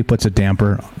Belfast study puts a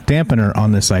dampener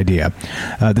on this idea.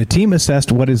 The team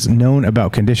assessed what is known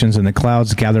about conditions in the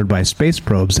clouds gathered by space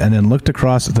probes and then looked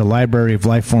across the library of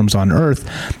life forms on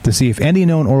Earth to see if any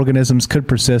known organisms could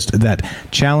persist in that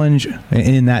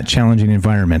challenging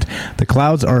environment. The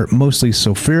clouds are mostly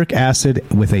sulfuric acid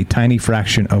with a tiny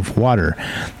fraction of water.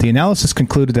 The analysis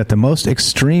concluded that the most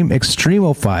extreme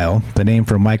extremophile, the name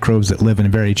for microbes that live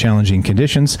in very challenging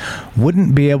conditions,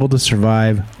 wouldn't be able to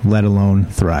survive, let alone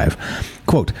thrive.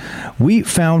 Quote, we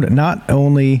found not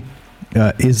only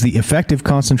is the effective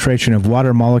concentration of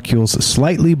water molecules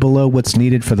slightly below what's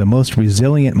needed for the most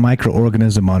resilient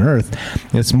microorganism on Earth,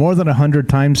 it's more than 100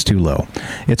 times too low.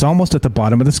 It's almost at the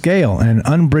bottom of the scale and an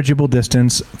unbridgeable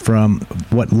distance from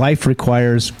what life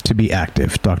requires to be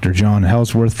active, Dr. John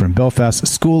Hellsworth from Belfast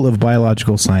School of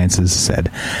Biological Sciences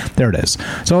said. There it is.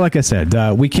 So like I said,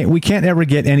 we can't ever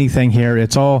get anything here.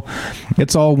 It's all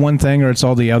one thing or it's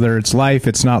all the other. It's life,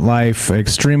 it's not life.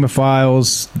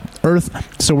 Extremophiles,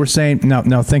 Earth. So we're saying,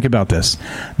 now think about this.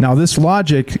 Now this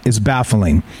logic is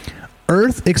baffling.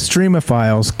 Earth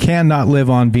extremophiles cannot live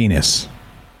on Venus.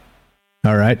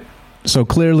 All right? So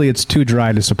clearly it's too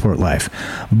dry to support life.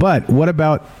 But what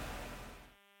about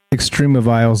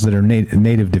extremophiles that are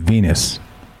native to Venus?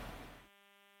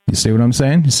 You see what I'm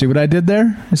saying? You see what I did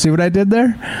there?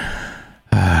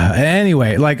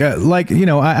 Anyway,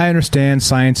 I understand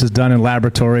science is done in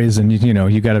laboratories, and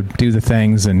you got to do the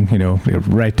things and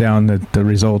write down the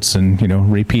results and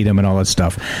repeat them and all that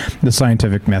stuff, the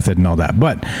scientific method and all that.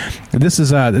 But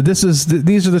these are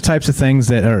the types of things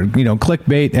that are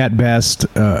clickbait at best,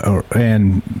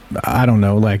 and I don't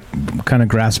know, like kind of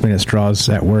grasping at straws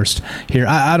at worst. Here,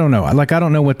 I don't know. I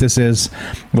don't know what this is,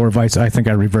 or vice. I think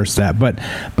I reversed that, but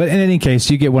in any case,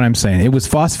 you get what I'm saying. It was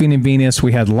phosphine in Venus.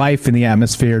 We had life in the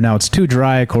atmosphere. Now it's too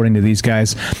dry, according to these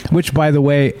guys, which, by the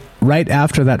way, right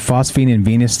after that phosphine in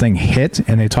Venus thing hit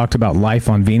and they talked about life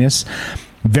on Venus,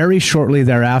 very shortly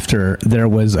thereafter, there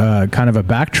was kind of a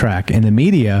backtrack in the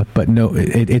media, but no,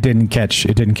 it didn't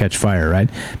catch fire, right?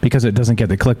 Because it doesn't get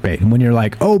the clickbait. And when you're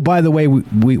like, oh, by the way,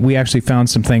 we actually found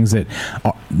some things that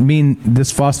mean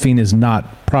this phosphine is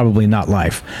probably not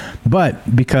life.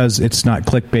 But because it's not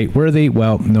clickbait worthy,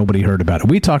 well, nobody heard about it.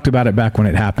 We talked about it back when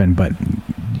it happened, but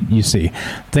you see,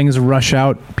 things rush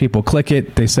out, people click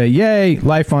it, they say, yay,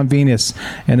 life on Venus,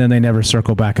 and then they never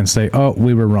circle back and say, oh,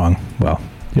 we were wrong. Well,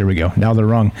 here we go. Now they're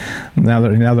wrong. Now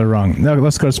they're wrong. Now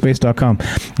let's go to space.com.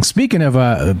 Speaking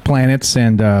of planets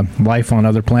and life on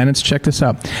other planets, check this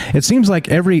out. It seems like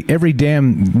every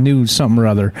damn new something or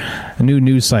other, a new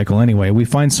news cycle anyway, we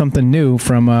find something new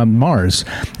from Mars.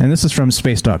 And this is from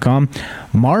space.com.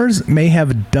 Mars may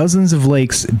have dozens of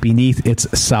lakes beneath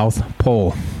its south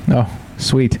pole. Oh,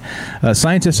 sweet.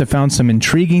 Scientists have found some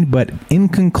intriguing but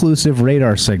inconclusive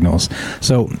radar signals.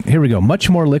 So here we go. Much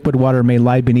more liquid water may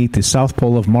lie beneath the south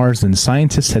pole of Mars than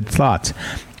scientists had thought.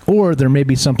 Or there may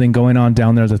be something going on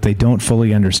down there that they don't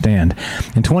fully understand.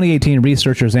 In 2018,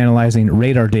 researchers analyzing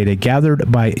radar data gathered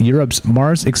by Europe's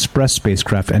Mars Express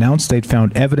spacecraft announced they'd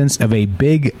found evidence of a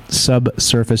big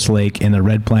subsurface lake in the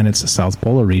red planet's south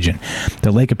polar region.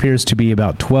 The lake appears to be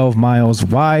about 12 miles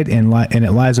wide and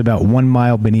it lies about 1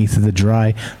 mile beneath the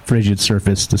dry, frigid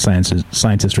surface, the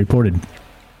scientists reported.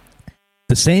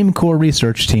 The same core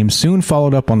research team soon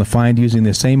followed up on the find using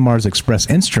the same Mars Express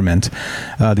instrument,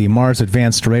 the Mars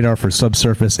Advanced Radar for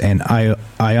Subsurface and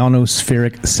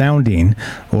Ionospheric Sounding,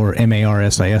 or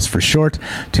MARSIS for short,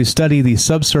 to study the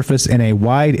subsurface in a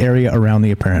wide area around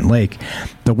the apparent lake.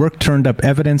 The work turned up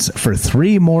evidence for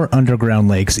 3 more underground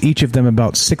lakes, each of them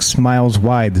about 6 miles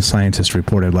wide, the scientists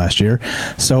reported last year.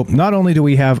 So not only do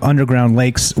we have underground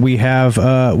lakes, we have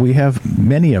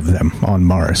many of them on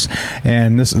Mars.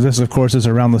 And this of course, is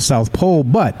around the South Pole,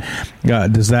 but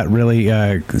does that really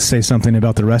say something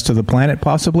about the rest of the planet,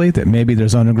 possibly? That maybe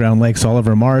there's underground lakes all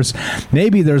over Mars?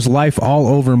 Maybe there's life all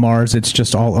over Mars, it's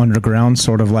just all underground,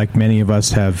 sort of like many of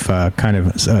us have kind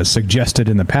of suggested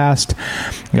in the past.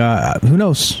 Who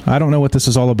knows? I don't know what this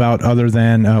is all about, other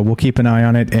than we'll keep an eye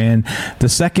on it. And the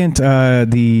second,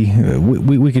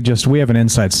 we have an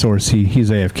inside source. He's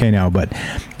AFK now, but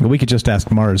we could just ask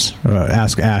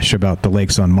Ash about the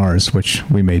lakes on Mars, which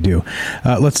we may do.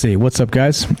 Let's see. What's up,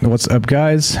 guys?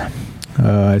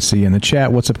 I see you in the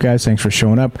chat. What's up, guys? Thanks for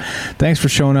showing up.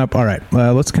 All right,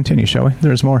 let's continue, shall we?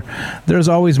 There's more. There's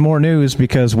always more news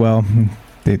because, well,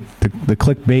 the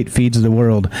clickbait feeds the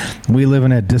world. We live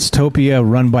in a dystopia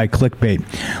run by clickbait.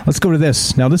 Let's go to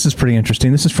this. Now, this is pretty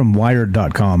interesting. This is from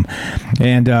Wired.com.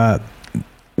 And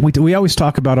we always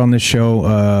talk about on this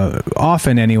show,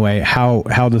 often anyway,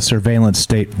 how the surveillance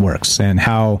state works and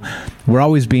how we're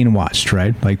always being watched,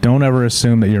 right? Like, don't ever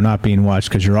assume that you're not being watched,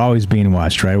 because you're always being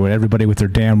watched, right? With everybody with their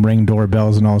damn Ring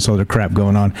doorbells and all this other crap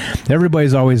going on,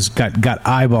 everybody's always got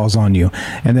eyeballs on you.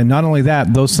 And then not only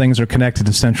that, those things are connected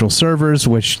to central servers,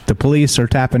 which the police are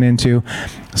tapping into.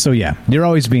 So yeah, you're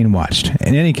always being watched.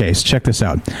 In any case, check this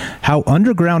out. How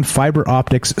underground fiber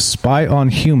optics spy on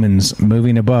humans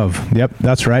moving above. Yep,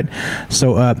 that's right.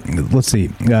 So let's see.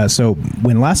 So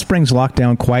when last spring's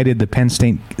lockdown quieted the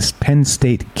Penn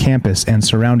State campus and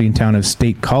surrounding town of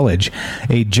State College,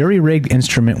 a jury-rigged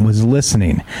instrument was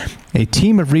listening. A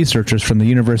team of researchers from the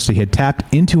university had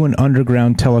tapped into an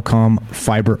underground telecom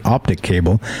fiber optic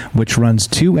cable, which runs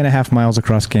 2.5 miles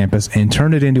across campus, and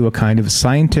turned it into a kind of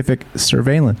scientific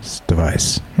surveillance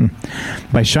device.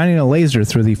 By shining a laser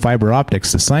through the fiber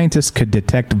optics, the scientists could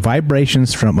detect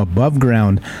vibrations from above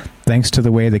ground thanks to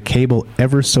the way the cable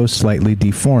ever so slightly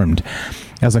deformed.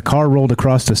 As a car rolled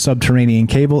across the subterranean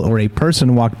cable or a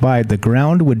person walked by, the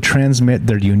ground would transmit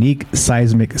their unique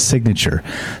seismic signature.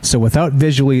 So without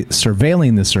visually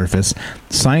surveilling the surface,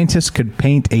 scientists could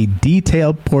paint a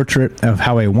detailed portrait of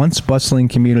how a once bustling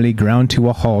community ground to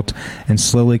a halt and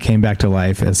slowly came back to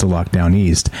life as the lockdown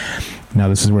eased. Now,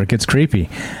 this is where it gets creepy.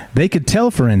 They could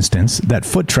tell, for instance, that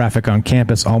foot traffic on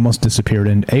campus almost disappeared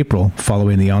in April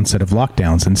following the onset of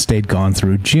lockdowns and stayed gone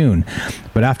through June.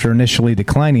 But after initially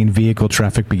declining, vehicle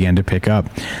traffic began to pick up.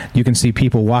 You can see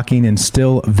people walking is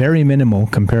still very minimal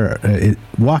compared to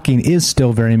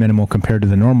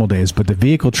the normal days, but the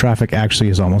vehicle traffic actually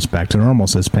is almost back to normal,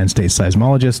 says Penn State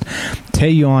seismologist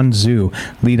Taeyeon Zhu,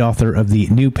 lead author of the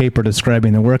new paper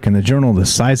describing the work in the journal The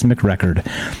Seismic Record.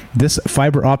 This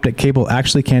fiber optic cable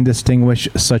actually can distinguish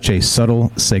such a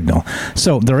subtle signal.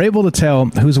 So they're able to tell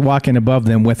who's walking above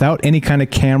them without any kind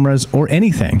of cameras or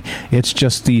anything. It's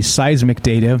just the seismic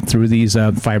data through these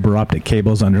fiber optic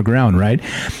cables underground, right?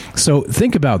 So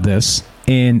think about this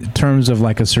in terms of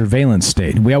like a surveillance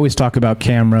state. We always talk about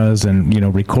cameras and,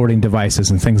 recording devices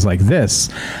and things like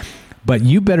this. But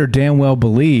you better damn well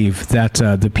believe that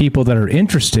the people that are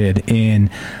interested in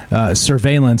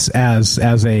surveillance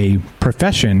as a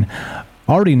profession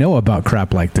already know about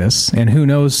crap like this, and who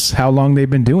knows how long they've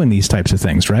been doing these types of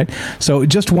things, right? So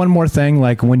just one more thing,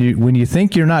 like when you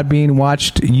think you're not being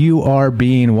watched, you are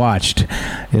being watched.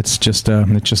 It's just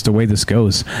the way this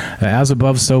goes. As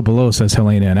above, so below, says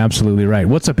Helena, and absolutely right.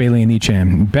 What's up, Alien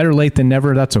Echan? Better late than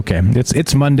never. That's okay.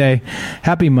 It's Monday.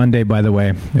 Happy Monday, by the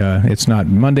way.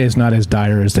 Monday is not as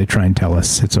dire as they try and tell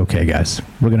us. It's okay, guys.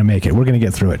 We're gonna make it. We're gonna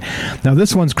get through it. Now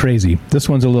this one's crazy. This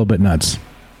one's a little bit nuts.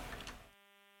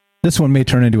 This one may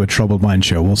turn into a troubled mind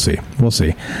show. We'll see.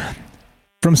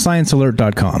 From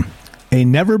ScienceAlert.com, a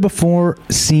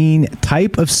never-before-seen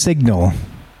type of signal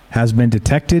has been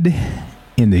detected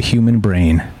in the human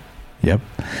brain. Yep.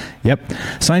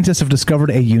 Scientists have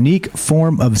discovered a unique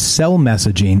form of cell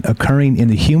messaging occurring in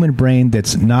the human brain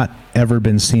that's not ever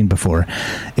been seen before.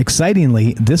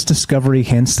 Excitingly, this discovery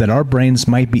hints that our brains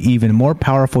might be even more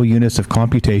powerful units of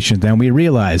computation than we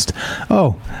realized.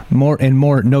 Oh,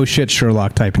 more no shit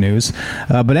Sherlock type news.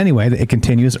 But anyway, it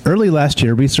continues. Early last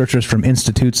year, researchers from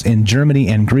institutes in Germany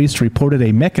and Greece reported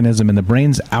a mechanism in the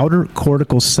brain's outer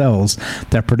cortical cells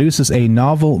that produces a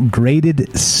novel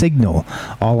graded signal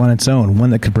all on its own,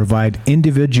 one that could provide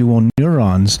individual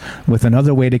neurons with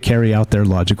another way to carry out their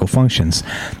logical functions.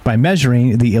 By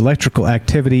measuring the electrical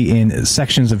activity in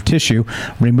sections of tissue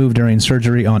removed during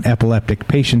surgery on epileptic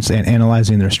patients and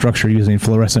analyzing their structure using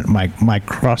fluorescent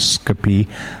microscopy,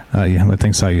 I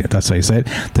think that's how you say it,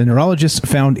 the neurologists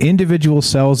found individual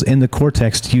cells in the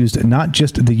cortex used not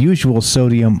just the usual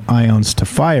sodium ions to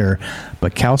fire,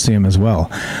 but calcium as well.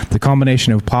 The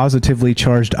combination of positively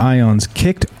charged ions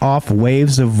kicked off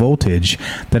waves of voltage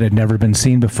that had never been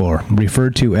seen before,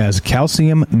 referred to as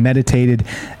calcium-mediated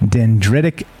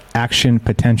dendritic action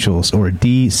potentials, or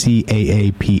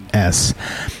DCAAPS.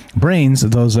 Brains,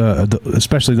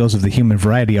 especially those of the human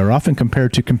variety, are often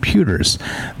compared to computers.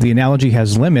 The analogy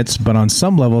has limits, but on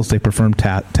some levels they perform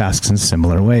tasks in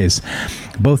similar ways.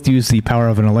 Both use the power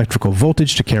of an electrical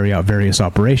voltage to carry out various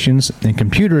operations. In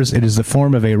computers, it is the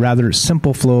form of a rather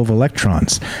simple flow of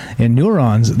electrons. In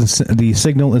neurons, the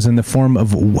signal is in the form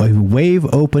of wave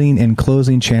opening and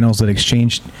closing channels that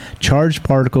exchange charged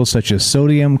particles such as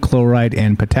sodium, chloride,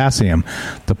 and potassium.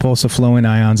 The pulse of flowing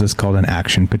ions is called an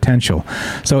action potential.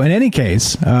 So in any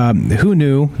case, who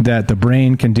knew that the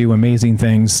brain can do amazing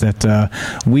things that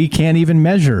we can't even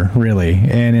measure, really?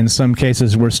 And in some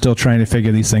cases, we're still trying to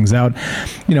figure these things out.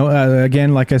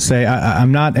 again, like I say,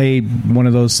 I'm not one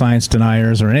of those science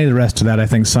deniers or any of the rest of that. I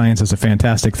think science is a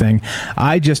fantastic thing.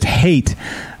 I just hate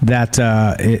that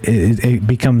it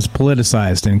becomes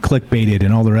politicized and clickbaited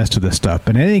and all the rest of this stuff.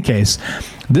 But in any case,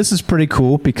 this is pretty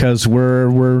cool because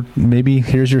we're maybe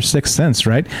here's your sixth sense,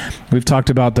 right? We've talked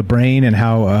about the brain and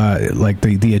how like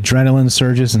the adrenaline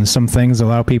surges and some things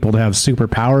allow people to have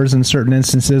superpowers in certain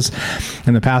instances.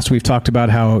 In the past, we've talked about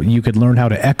how you could learn how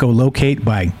to echolocate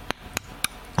by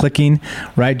clicking,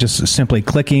 right? Just simply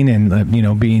clicking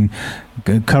and, being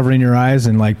covering your eyes,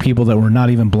 and like people that were not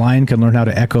even blind can learn how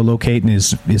to echolocate in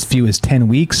as few as 10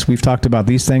 weeks. We've talked about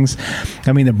these things.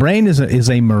 I mean, the brain is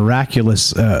a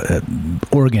miraculous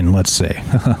organ, let's say.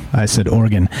 I said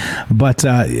organ, but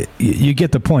you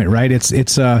get the point, right?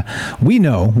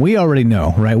 We already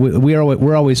know, right?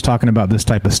 We're always talking about this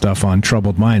type of stuff on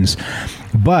Troubled Minds.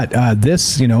 But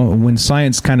this, when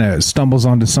science kind of stumbles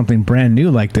onto something brand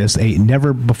new like this, a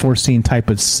never before seen type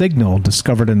of signal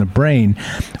discovered in the brain,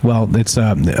 well, it's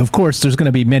of course there's going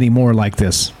to be many more like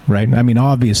this, right? I mean,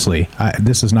 obviously,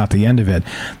 this is not the end of it,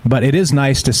 but it is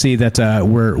nice to see that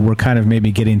we're kind of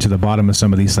maybe getting to the bottom of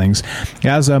some of these things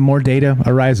as more data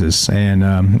arises. And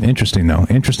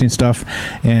interesting stuff.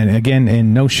 And again,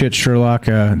 in no shit, Sherlock,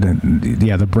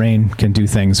 the brain can do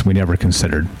things we never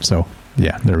considered. So.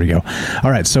 Yeah, there we go.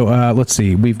 All right, so let's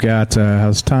see. We've got,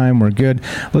 how's time? We're good.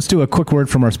 Let's do a quick word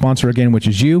from our sponsor again, which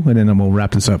is you, and then we'll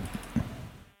wrap this up.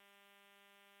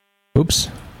 Oops.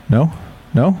 No?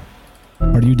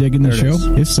 Are you digging the show?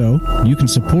 If so, you can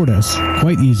support us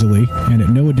quite easily and at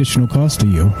no additional cost to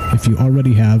you if you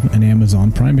already have an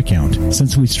Amazon Prime account.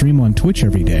 Since we stream on Twitch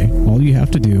every day, all you have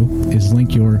to do is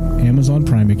link your Amazon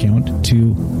Prime account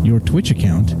to your Twitch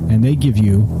account, and they give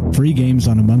you free games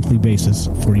on a monthly basis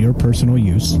for your personal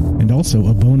use, and also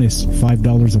a bonus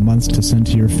 $5 a month to send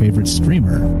to your favorite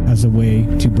streamer as a way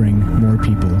to bring more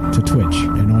people to Twitch.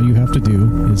 And all you have to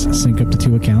do is sync up the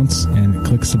two accounts and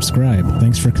click subscribe.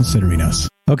 Thanks for considering us.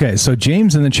 Okay, so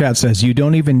James in the chat says you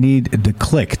don't even need to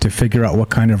click to figure out what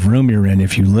kind of room you're in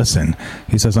if you listen.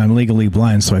 He says, I'm legally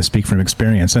blind, so I speak from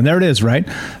experience. And there it is, right?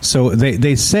 So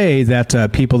they say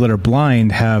that people that are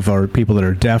blind or people that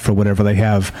are deaf or whatever, they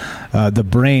have, the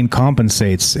brain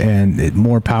compensates and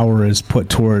more power is put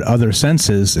toward other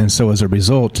senses. And so as a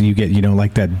result, you get,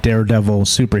 like that daredevil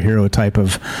superhero type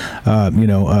of,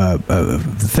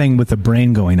 thing with the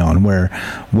brain going on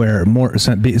where more,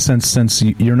 since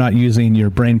you're not using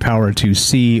your brain power to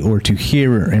see or to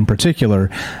hear in particular,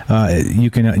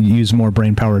 you can use more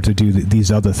brain power to do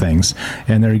these other things.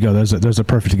 And there you go. There's a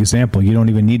perfect example. You don't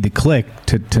even need to click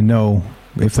to know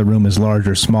if the room is large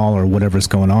or small or whatever's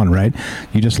going on, right?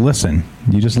 You just listen.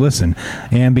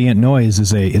 Ambient noise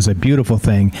is a beautiful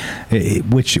thing,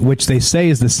 which they say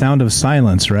is the sound of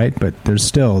silence, right? But there's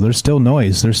still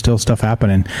noise. There's still stuff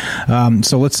happening.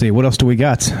 So let's see. What else do we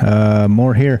got?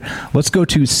 More here. Let's go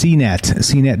to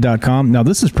cnet.com. Now,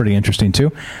 this is pretty interesting,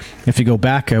 too. If you go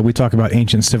back, we talk about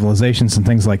ancient civilizations and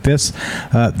things like this.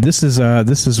 This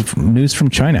is news from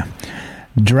China.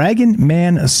 Dragon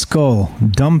Man skull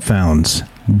dumbfounds,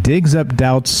 digs up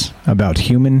doubts about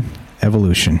human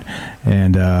evolution.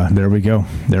 And there we go.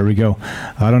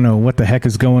 I don't know what the heck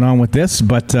is going on with this,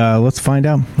 but let's find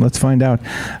out.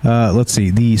 Let's see.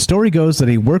 The story goes that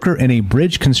a worker in a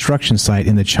bridge construction site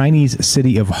in the Chinese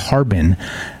city of Harbin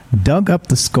dug up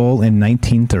the skull in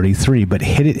 1933, but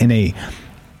hid it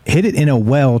in a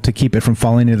well to keep it from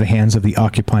falling into the hands of the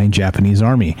occupying Japanese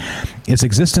army. Its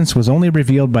existence was only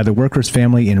revealed by the worker's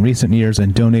family in recent years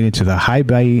and donated to the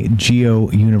Hebei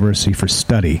Geo University for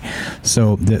study.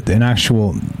 So an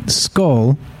actual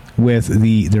skull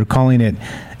they're calling it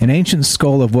an ancient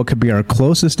skull of what could be our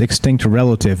closest extinct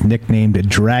relative, nicknamed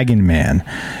Dragon Man.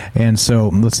 And so,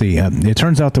 let's see, it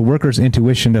turns out the worker's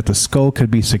intuition that the skull could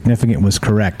be significant was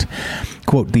correct.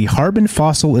 Quote, the Harbin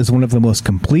fossil is one of the most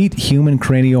complete human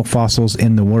cranial fossils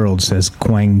in the world, says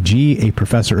Quang Ji, a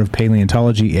professor of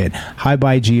paleontology at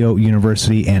Hebei Geo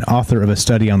University and author of a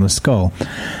study on the skull.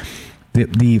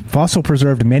 The fossil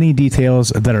preserved many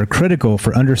details that are critical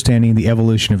for understanding the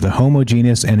evolution of the Homo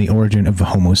genus and the origin of the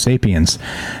Homo sapiens.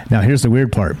 Now, here's the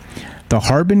weird part. The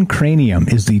Harbin cranium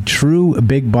is the true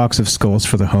big box of skulls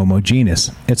for the Homo genus.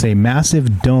 It's a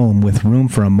massive dome with room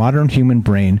for a modern human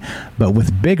brain, but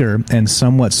with bigger and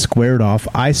somewhat squared-off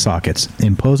eye sockets,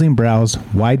 imposing brows,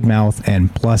 wide mouth,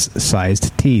 and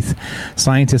plus-sized teeth.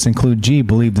 Scientists, include G,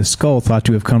 believe the skull, thought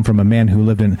to have come from a man who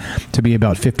lived to be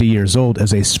about 50 years old,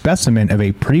 as a specimen of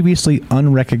a previously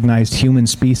unrecognized human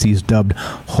species dubbed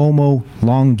Homo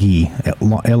longi,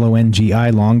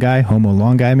 L-O-N-G-I, longi, Homo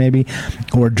longi maybe,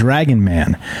 or Dragon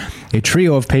Man. A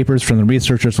trio of papers from the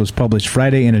researchers was published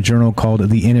Friday in a journal called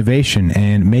The Innovation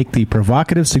and make the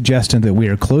provocative suggestion that we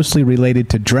are closely related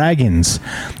to dragons,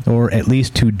 or at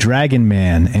least to Dragon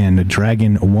Man and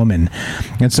Dragon Woman.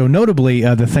 And so notably,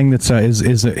 the thing that's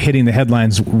is hitting the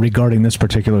headlines regarding this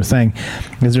particular thing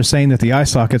is they're saying that the eye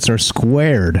sockets are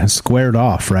squared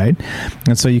off, right?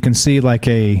 And so you can see like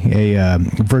a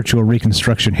virtual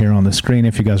reconstruction here on the screen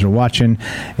if you guys are watching,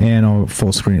 and I'll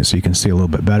full screen it so you can see a little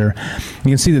bit better.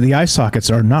 You can see that the eye sockets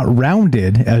are not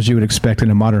rounded as you would expect in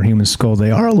a modern human skull.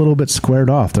 They are a little bit squared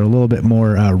off. They're a little bit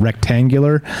more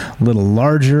rectangular, a little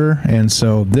larger, and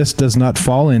so this does not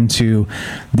fall into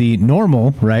the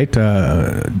normal, right,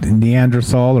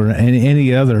 Neanderthal or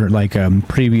any other like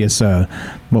previous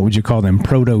what would you call them,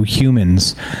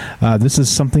 proto-humans. This is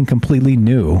something completely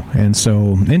new. And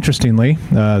so, interestingly,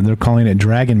 they're calling it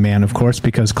Dragon Man, of course,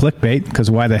 because clickbait,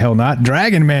 because why the hell not?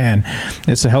 Dragon Man!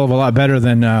 It's a hell of a lot better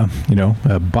than, a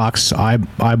box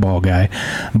eyeball guy.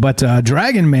 But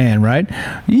Dragon Man, right?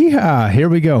 Yeehaw! Here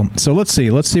we go. So let's see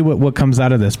what comes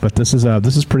out of this. But this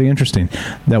is pretty interesting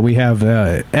that we have,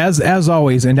 as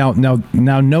always, and now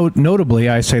notably,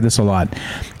 I say this a lot,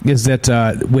 is that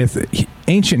with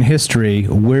ancient history,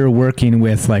 we're working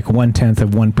with like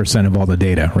 0.1% of all the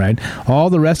data, right?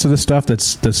 All the rest of the stuff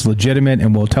that's legitimate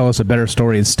and will tell us a better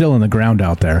story is still in the ground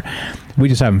out there. We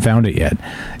just haven't found it yet.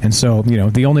 And so,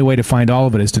 the only way to find all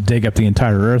of it is to dig up the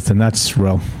entire Earth, and that's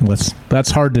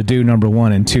hard to do, number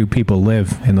one, and two, people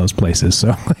live in those places,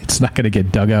 so it's not going to get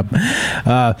dug up.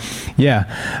 I'm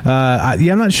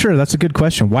not sure. That's a good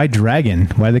question. Why dragon?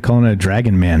 Why are they calling it a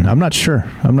Dragon Man? I'm not sure.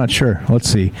 Let's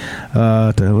see.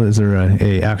 Is there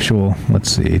a actual,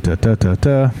 let's see.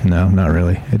 No, not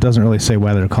really. It doesn't really say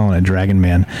why they're calling it Dragon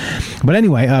Man. But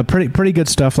anyway, pretty good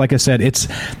stuff. Like I said,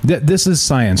 this is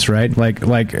science, right?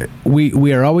 Like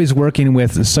we are always working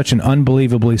with such an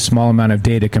unbelievably small amount of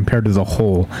data compared to the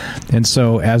whole, and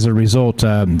so as a result,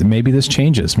 maybe this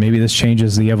changes. Maybe this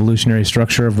changes the evolutionary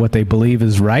structure of what they believe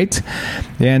is right.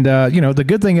 And the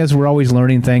good thing is we're always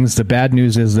learning things. The bad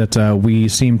news is that we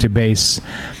seem to base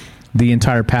the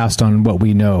entire past on what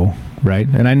we know, right?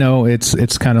 And I know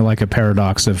it's kind of like a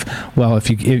paradox of, well, if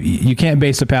you can't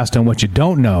base the past on what you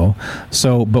don't know,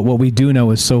 but what we do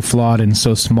know is so flawed and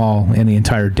so small in the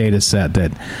entire data set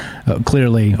that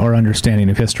clearly our understanding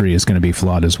of history is going to be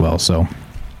flawed as well. So,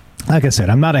 like I said,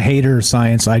 I'm not a hater of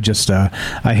science. I just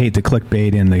I hate the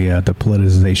clickbait and the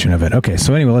politicization of it. Okay,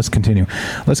 so anyway, let's continue.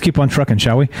 Let's keep on trucking,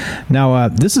 shall we? Now,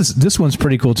 this one's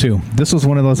pretty cool too. This was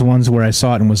one of those ones where I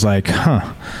saw it and was like,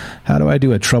 how do I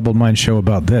do a Troubled Mind show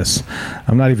about this?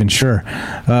 I'm not even sure.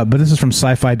 But this is from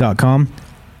sci-fi.com.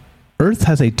 Earth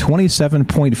has a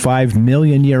 27.5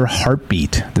 million year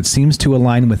heartbeat that seems to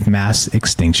align with mass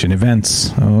extinction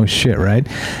events. Oh shit, right?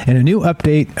 In a new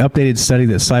updated study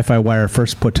that Sci-Fi Wire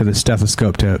first put to the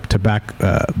stethoscope to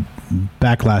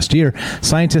back last year,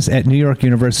 scientists at New York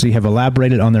University have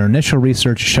elaborated on their initial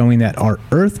research showing that our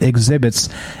Earth exhibits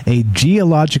a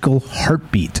geological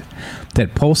heartbeat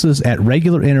that pulses at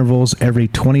regular intervals every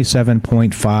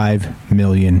 27.5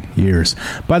 million years.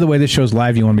 By the way, this show's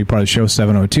live. You want to be part of the show,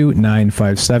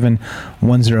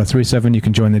 702-957-1037. You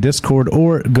can join the Discord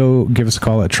or go give us a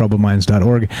call at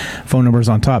troubledminds.org. Phone number is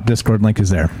on top. Discord link is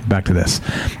there. Back to this.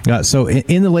 So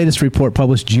in the latest report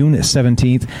published June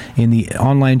 17th in the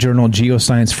online journal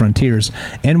Geoscience Frontiers,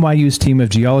 NYU's team of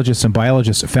geologists and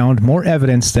biologists found more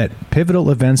evidence that pivotal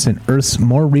events in Earth's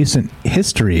more recent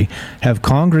history have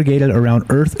congregated around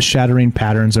Earth-shattering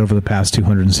patterns over the past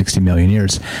 260 million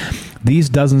years. These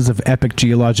dozens of epic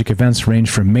geologic events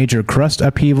range from major crust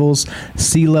upheavals,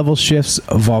 sea level shifts,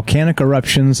 volcanic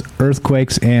eruptions,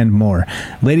 earthquakes, and more.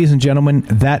 Ladies and gentlemen,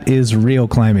 that is real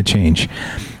climate change.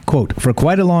 Quote, for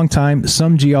quite a long time,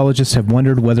 some geologists have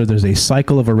wondered whether there's a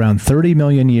cycle of around 30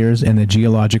 million years in the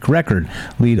geologic record.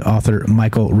 Lead author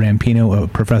Michael Rampino, a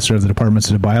professor of the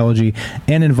Departments of Biology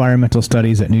and Environmental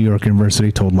Studies at New York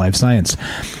University, told Live Science.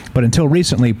 But until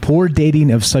recently, poor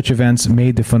dating of such events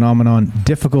made the phenomenon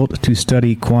difficult to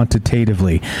study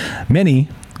quantitatively. Many,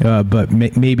 but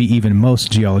maybe even most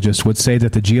geologists would say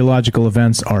that the geological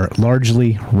events are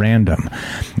largely random.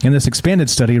 In this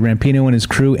expanded study, Rampino and his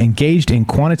crew engaged in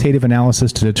quantitative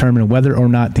analysis to determine whether or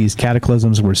not these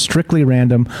cataclysms were strictly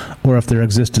random or if there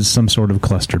existed some sort of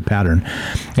clustered pattern.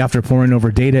 After poring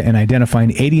over data and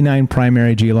identifying 89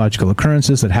 primary geological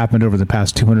occurrences that happened over the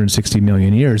past 260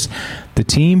 million years, the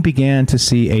team began to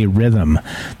see a rhythm.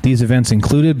 These events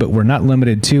included, but were not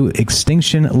limited to,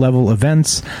 extinction-level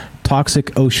events,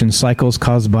 toxic ocean cycles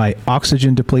caused by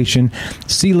oxygen depletion,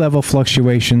 sea level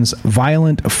fluctuations,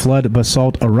 violent flood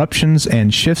basalt eruptions,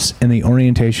 and shifts in the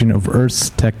orientation of Earth's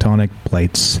tectonic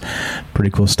plates. Pretty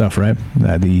cool stuff, right?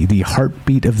 The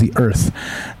heartbeat of the Earth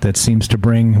that seems to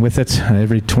bring with it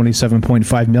every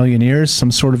 27.5 million years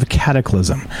some sort of a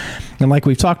cataclysm. And like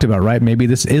we've talked about, right? Maybe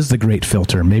this is the great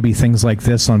filter. Maybe things like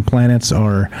this on planets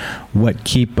are what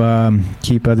keep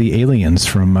the aliens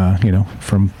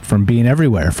from being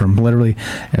everywhere, from literally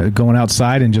going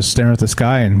outside and just staring at the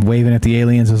sky and waving at the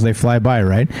aliens as they fly by,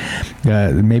 right?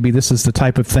 Maybe this is the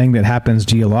type of thing that happens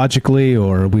geologically,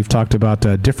 or we've talked about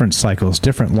different cycles,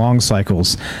 different long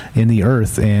cycles in the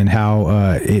Earth, and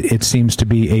how it seems to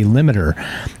be a limiter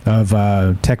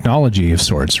of technology of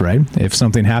sorts, right? If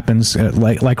something happens,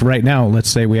 like right now, let's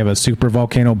say we have a super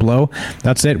volcano blow,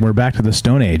 that's it. We're back to the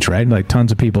Stone Age, right? Like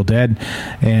tons of people dead,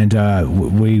 and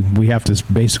we have to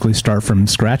basically start from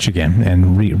scratch again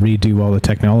and redo all the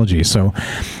technology. So,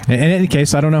 in any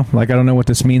case, I don't know. Like, I don't know what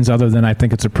this means, other than I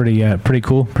think it's a pretty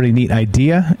cool, pretty neat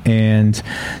idea. And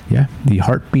yeah, the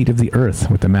heartbeat of the Earth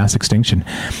with the mass extinction.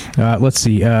 Let's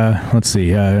see.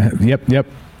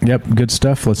 Yep, good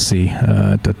stuff. Let's see.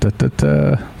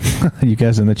 You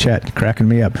guys in the chat cracking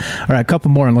me up. All right, a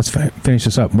couple more, and let's finish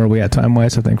this up. Where are we at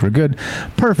time-wise? I think we're good.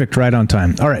 Perfect, right on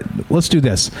time. All right, let's do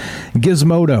this.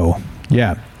 Gizmodo.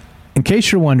 Yeah. In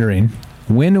case you're wondering,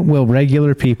 when will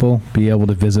regular people be able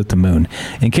to visit the moon?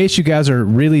 In case you guys are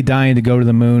really dying to go to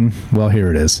the moon, well, here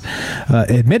it is.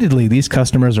 Admittedly, these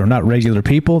customers are not regular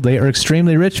people. They are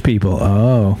extremely rich people.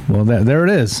 Oh, well, there it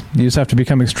is. You just have to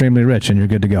become extremely rich, and you're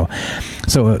good to go.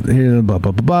 So, here, blah,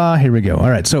 blah, blah, blah. Here we go. All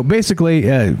right. So,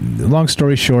 basically, long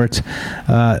story short,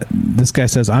 this guy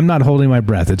says, I'm not holding my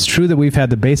breath. It's true that we've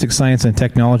had the basic science and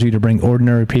technology to bring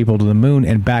ordinary people to the moon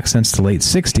and back since the late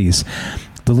 60s.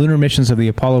 The lunar missions of the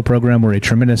Apollo program were a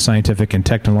tremendous scientific and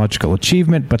technological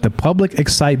achievement, but the public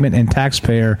excitement and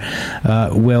taxpayer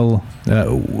will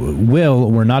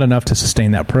were not enough to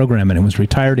sustain that program, and it was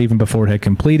retired even before it had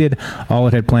completed all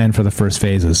it had planned for the first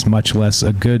phases, much less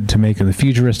a good to make the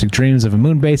futuristic dreams of a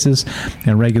moon bases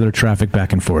and regular traffic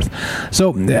back and forth.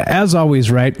 So, as always,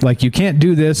 right, like you can't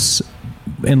do this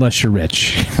unless you're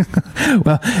rich.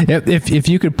 Well, if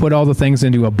you could put all the things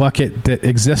into a bucket that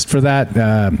exist for that,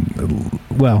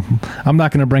 well, I'm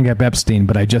not going to bring up Epstein,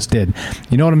 but I just did.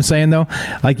 You know what I'm saying, though?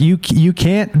 Like, you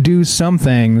can't do some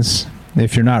things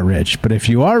if you're not rich. But if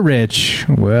you are rich,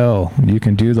 well, you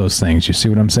can do those things. You see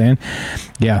what I'm saying?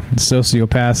 Yeah,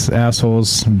 sociopaths,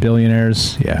 assholes,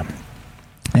 billionaires, yeah.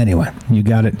 Anyway, you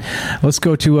got it. Let's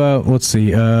go to let's see.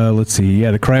 Yeah,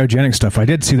 the cryogenic stuff. I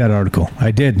did see that article.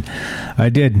 I did.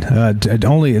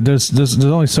 Only there's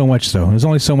only so much though. There's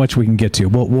only so much we can get to.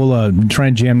 We'll try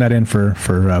and jam that in for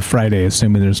Friday,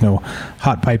 assuming there's no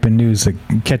hot piping news that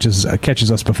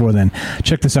catches us before then.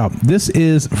 Check this out. This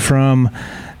is from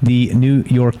the New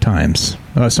York Times.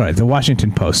 The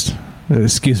Washington Post.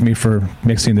 Excuse me for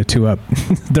mixing the two up.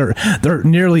 They're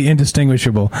nearly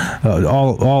indistinguishable.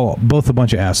 Both a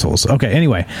bunch of assholes. Okay,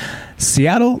 anyway.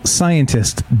 Seattle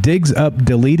scientist digs up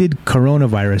deleted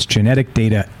coronavirus genetic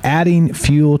data, adding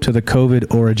fuel to the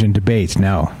COVID origin debate.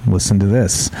 Now, listen to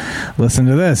this.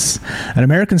 An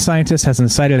American scientist has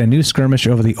incited a new skirmish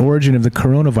over the origin of the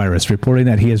coronavirus, reporting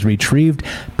that he has retrieved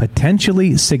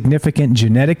potentially significant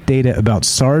genetic data about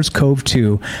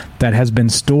SARS-CoV-2 that has been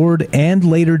stored and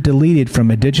later deleted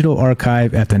from a digital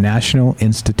archive at the National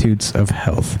Institutes of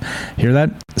Health. Hear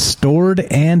that? Stored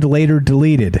and later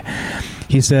deleted.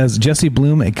 He says Jesse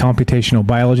Bloom, a computational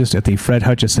biologist at the Fred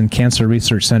Hutchinson Cancer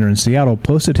Research Center in Seattle,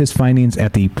 posted his findings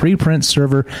at the preprint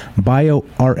server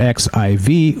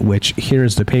BioRxiv, which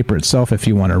here's the paper itself if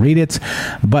you want to read it.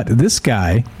 But this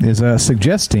guy is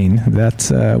suggesting that,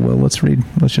 let's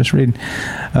just read.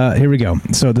 Here we go.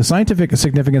 So the scientific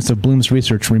significance of Bloom's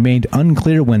research remained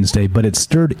unclear Wednesday, but it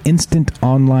stirred instant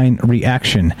online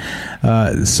reaction.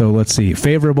 So let's see,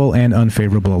 favorable and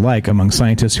unfavorable alike among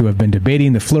scientists who have been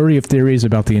debating the flurry of theories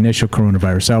about the initial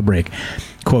coronavirus outbreak.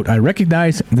 Quote, I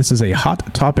recognize this is a hot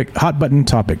button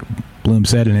topic, Bloom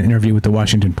said in an interview with the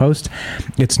Washington Post.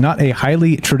 It's not a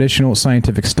highly traditional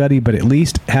scientific study, but at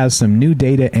least has some new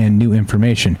data and new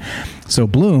information. So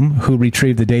Bloom, who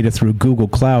retrieved the data through Google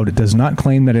Cloud, does not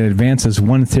claim that it advances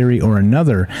one theory or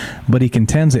another, but he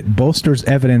contends it bolsters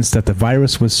evidence that the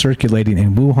virus was circulating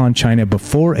in Wuhan, China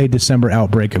before a December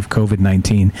outbreak of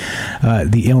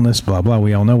COVID-19. The illness, blah, blah,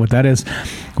 we all know what that is.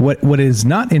 What is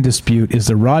not in dispute is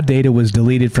the raw data was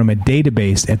deleted from a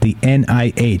database at the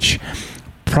NIH.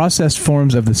 Processed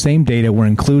forms of the same data were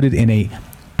included in a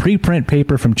preprint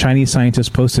paper from Chinese scientists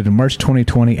posted in March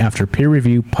 2020 after peer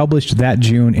review published that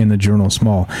June in the journal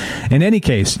Small. In any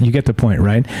case, you get the point,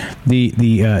 right?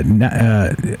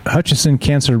 The Hutchinson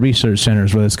Cancer Research Center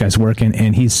is where this guy's working,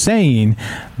 and he's saying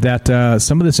that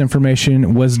some of this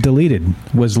information was deleted,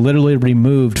 was literally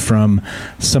removed from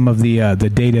some of the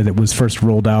data that was first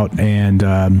rolled out, and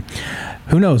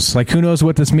who knows? Like, who knows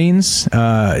what this means?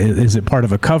 Is it part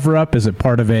of a cover-up? Is it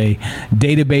part of a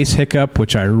database hiccup,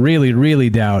 which I really, really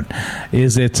doubt?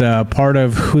 Is it part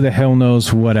of who the hell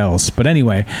knows what else? But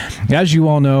anyway, as you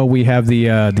all know, we have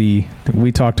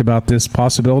we talked about this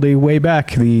possibility way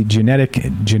back, the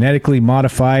genetically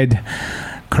modified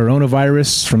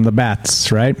coronavirus from the bats,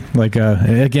 right? Like,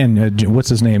 again, what's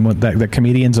his name? That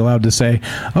comedian's allowed to say,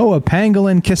 oh, a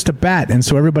pangolin kissed a bat, and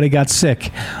so everybody got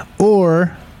sick.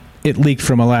 Or it leaked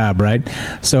from a lab, right?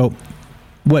 So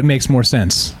what makes more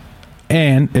sense?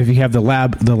 And if you have the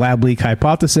lab leak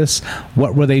hypothesis,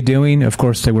 what were they doing? Of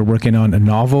course, they were working on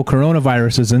novel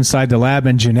coronaviruses inside the lab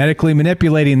and genetically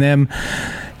manipulating them.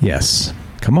 Yes.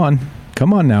 Come on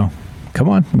now. Come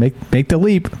on, make the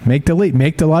leap. Make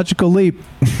the logical leap.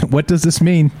 What does this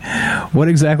mean? What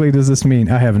exactly does this mean?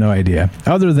 I have no idea.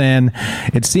 Other than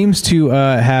it seems to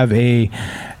have a,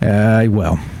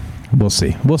 well, we'll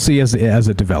see. We'll see as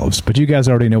it develops. But you guys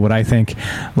already know what I think.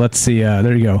 Let's see.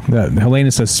 There you go.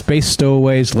 Helena says, space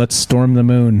stowaways, let's storm the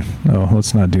moon. Oh,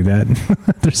 let's not do that.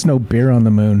 There's no beer on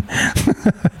the moon.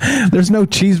 There's no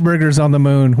cheeseburgers on the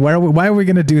moon. Why are we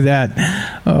going to do that?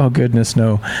 Oh, goodness,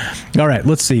 no. All right,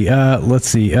 let's see.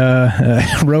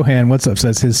 Rohan, what's up,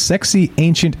 says, his sexy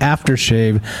ancient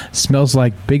aftershave smells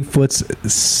like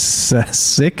Bigfoot's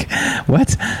sick.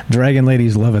 What? Dragon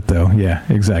ladies love it, though. Yeah,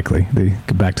 exactly. They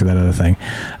go back to that other thing.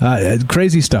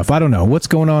 Crazy stuff. I don't know what's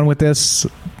going on with this.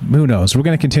 Who knows? We're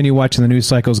going to continue watching the news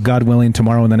cycles, God willing,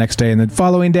 tomorrow and the next day and the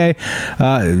following day.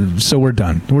 So we're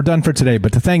done. We're done for today.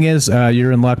 But the thing is,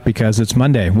 you're in luck because it's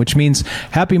Monday, which means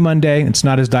happy Monday. It's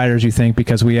not as dire as you think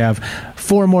because we have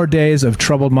 4 more days of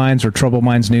Troubled Minds or Troubled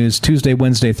Minds News, Tuesday,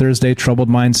 Wednesday, Thursday, Troubled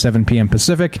Minds, 7 p.m.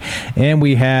 Pacific. And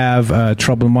we have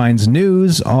Troubled Minds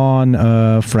News on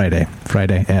Friday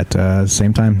at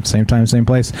same time, same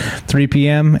place, 3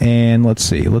 p.m. And let's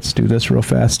see. Let's do this real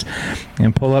fast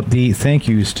and pull up the thank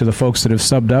yous to the folks that have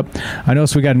subbed up. I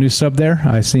noticed we got a new sub there.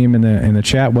 I see him in the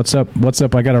chat. What's up?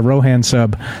 I got a Rohan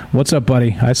sub. What's up,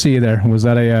 buddy? I see you there. Was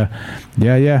that a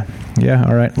yeah?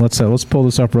 All right. Let's pull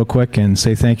this up real quick and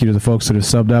say thank you to the folks that have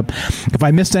subbed up. If I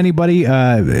missed anybody,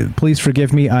 please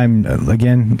forgive me. I'm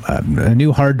again a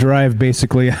new hard drive.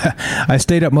 Basically, I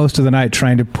stayed up most of the night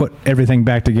trying to put everything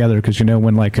back together because you know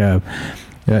when like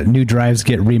new drives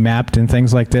get remapped and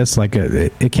things like this, like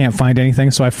it can't find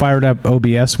anything. So I fired up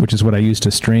OBS, which is what I use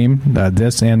to stream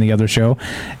this and the other show,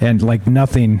 and like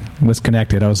nothing was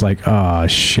connected. I was like, oh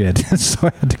shit. So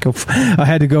I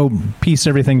had to go piece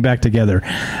everything back together.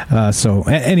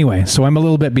 Anyway, so I'm a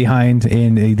little bit behind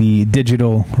in the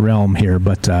digital realm here,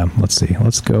 but let's see.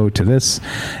 Let's go to this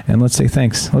and let's say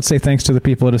thanks. Let's say thanks to the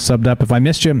people that have subbed up. If I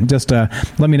missed you, just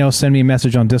let me know. Send me a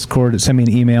message on Discord. Send me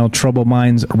an email,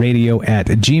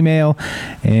 troublemindsradio@gmail,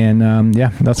 and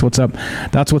that's what's up.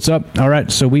 All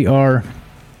right, so we are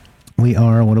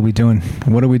what are we doing?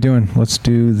 Let's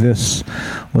do this.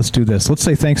 Let's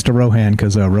say thanks to Rohan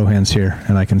because Rohan's here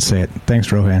and I can say it.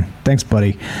 Thanks, Rohan. Thanks,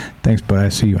 buddy. I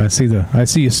see you. I see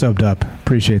you subbed up.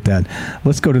 Appreciate that.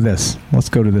 Let's go to this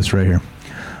right here.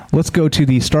 Let's go to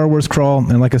the Star Wars crawl,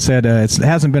 and like I said, it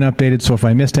hasn't been updated, so if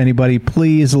I missed anybody,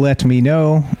 please let me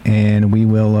know, and we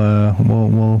will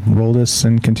we'll roll this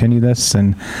and continue this,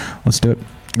 and let's do it.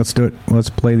 Let's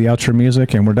play the outro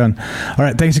music, and we're done. All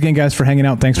right, thanks again, guys, for hanging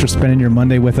out. Thanks for spending your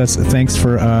Monday with us. Thanks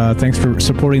for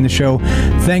supporting the show.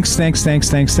 Thanks for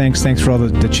all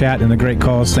the chat and the great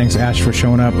calls. Thanks, Ash, for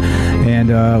showing up. And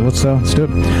let's do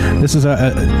it. This is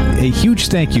a huge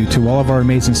thank you to all of our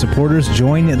amazing supporters.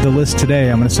 Join the list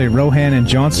today. I'm going to say Rohan and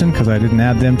Johnson because I didn't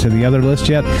add them to the other list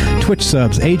yet. Twitch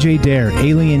subs: AJ Dare,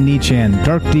 Alien Nichan,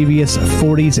 Dark Devious,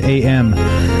 40s AM.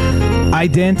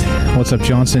 Ident, what's up,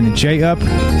 Johnson? Jay Up,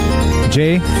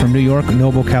 Jay from New York,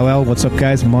 Noble Kal-El, what's up,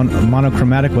 guys?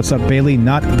 Monochromatic, what's up, Bailey?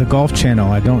 Not the Golf Channel,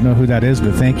 I don't know who that is,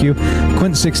 but thank you.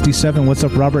 Quint67, what's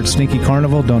up, Robert? Sneaky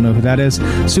Carnival, don't know who that is.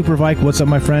 Super Vike, what's up,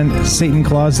 my friend? Satan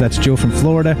Claus, that's Joe from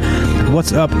Florida.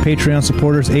 What's up, Patreon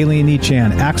supporters? Alien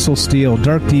Nichan, Axel Steele,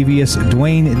 Dark Devious,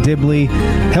 Dwayne Dibley,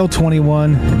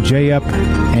 Hell21, Jay Up,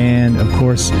 and of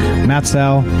course, Matt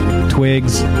Sal,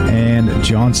 Twigs, and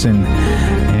Johnson.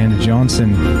 And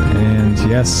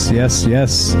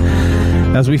Yes.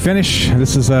 As we finish,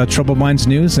 this is Troubled Minds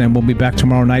News, and we'll be back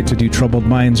tomorrow night to do Troubled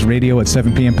Minds Radio at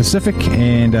 7 p.m. Pacific,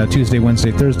 and Tuesday,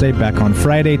 Wednesday, Thursday, back on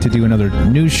Friday to do another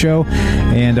news show,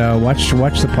 and watch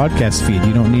the podcast feed.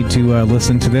 You don't need to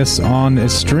listen to this on a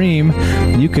stream.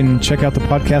 You can check out the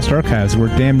podcast archives.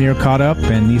 We're damn near caught up,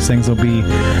 and these things will be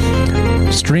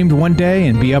streamed one day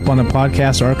and be up on the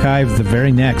podcast archive the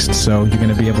very next, so you're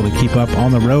going to be able to keep up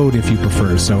on the road if you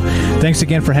prefer. So thanks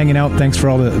again for hanging out. Thanks for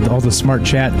all the smart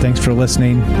chat. Thanks for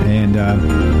listening, and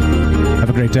have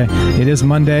a great day. It is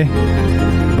Monday,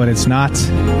 but it's not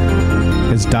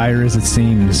as dire as it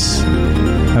seems.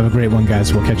 Have a great one,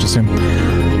 guys. We'll catch you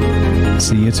soon.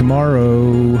 See you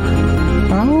tomorrow.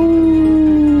 Bye.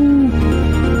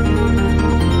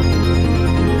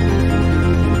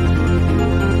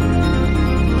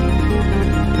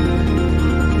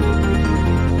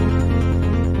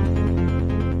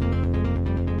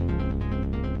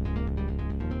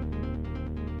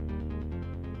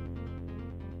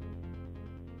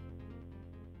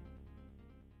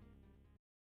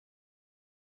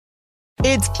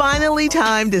 It's finally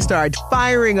time to start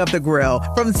firing up the grill.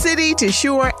 From city to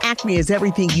shore, Acme is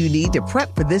everything you need to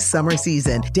prep for this summer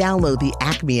season. Download the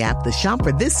Acme app to shop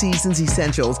for this season's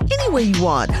essentials any way you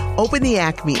want. Open the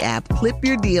Acme app, clip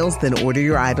your deals, then order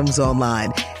your items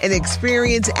online. An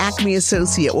experienced Acme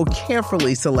associate will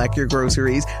carefully select your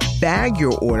groceries, bag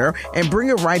your order, and bring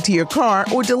it right to your car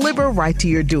or deliver right to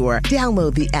your door.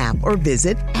 Download the app or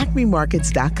visit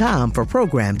acmemarkets.com for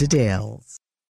program details.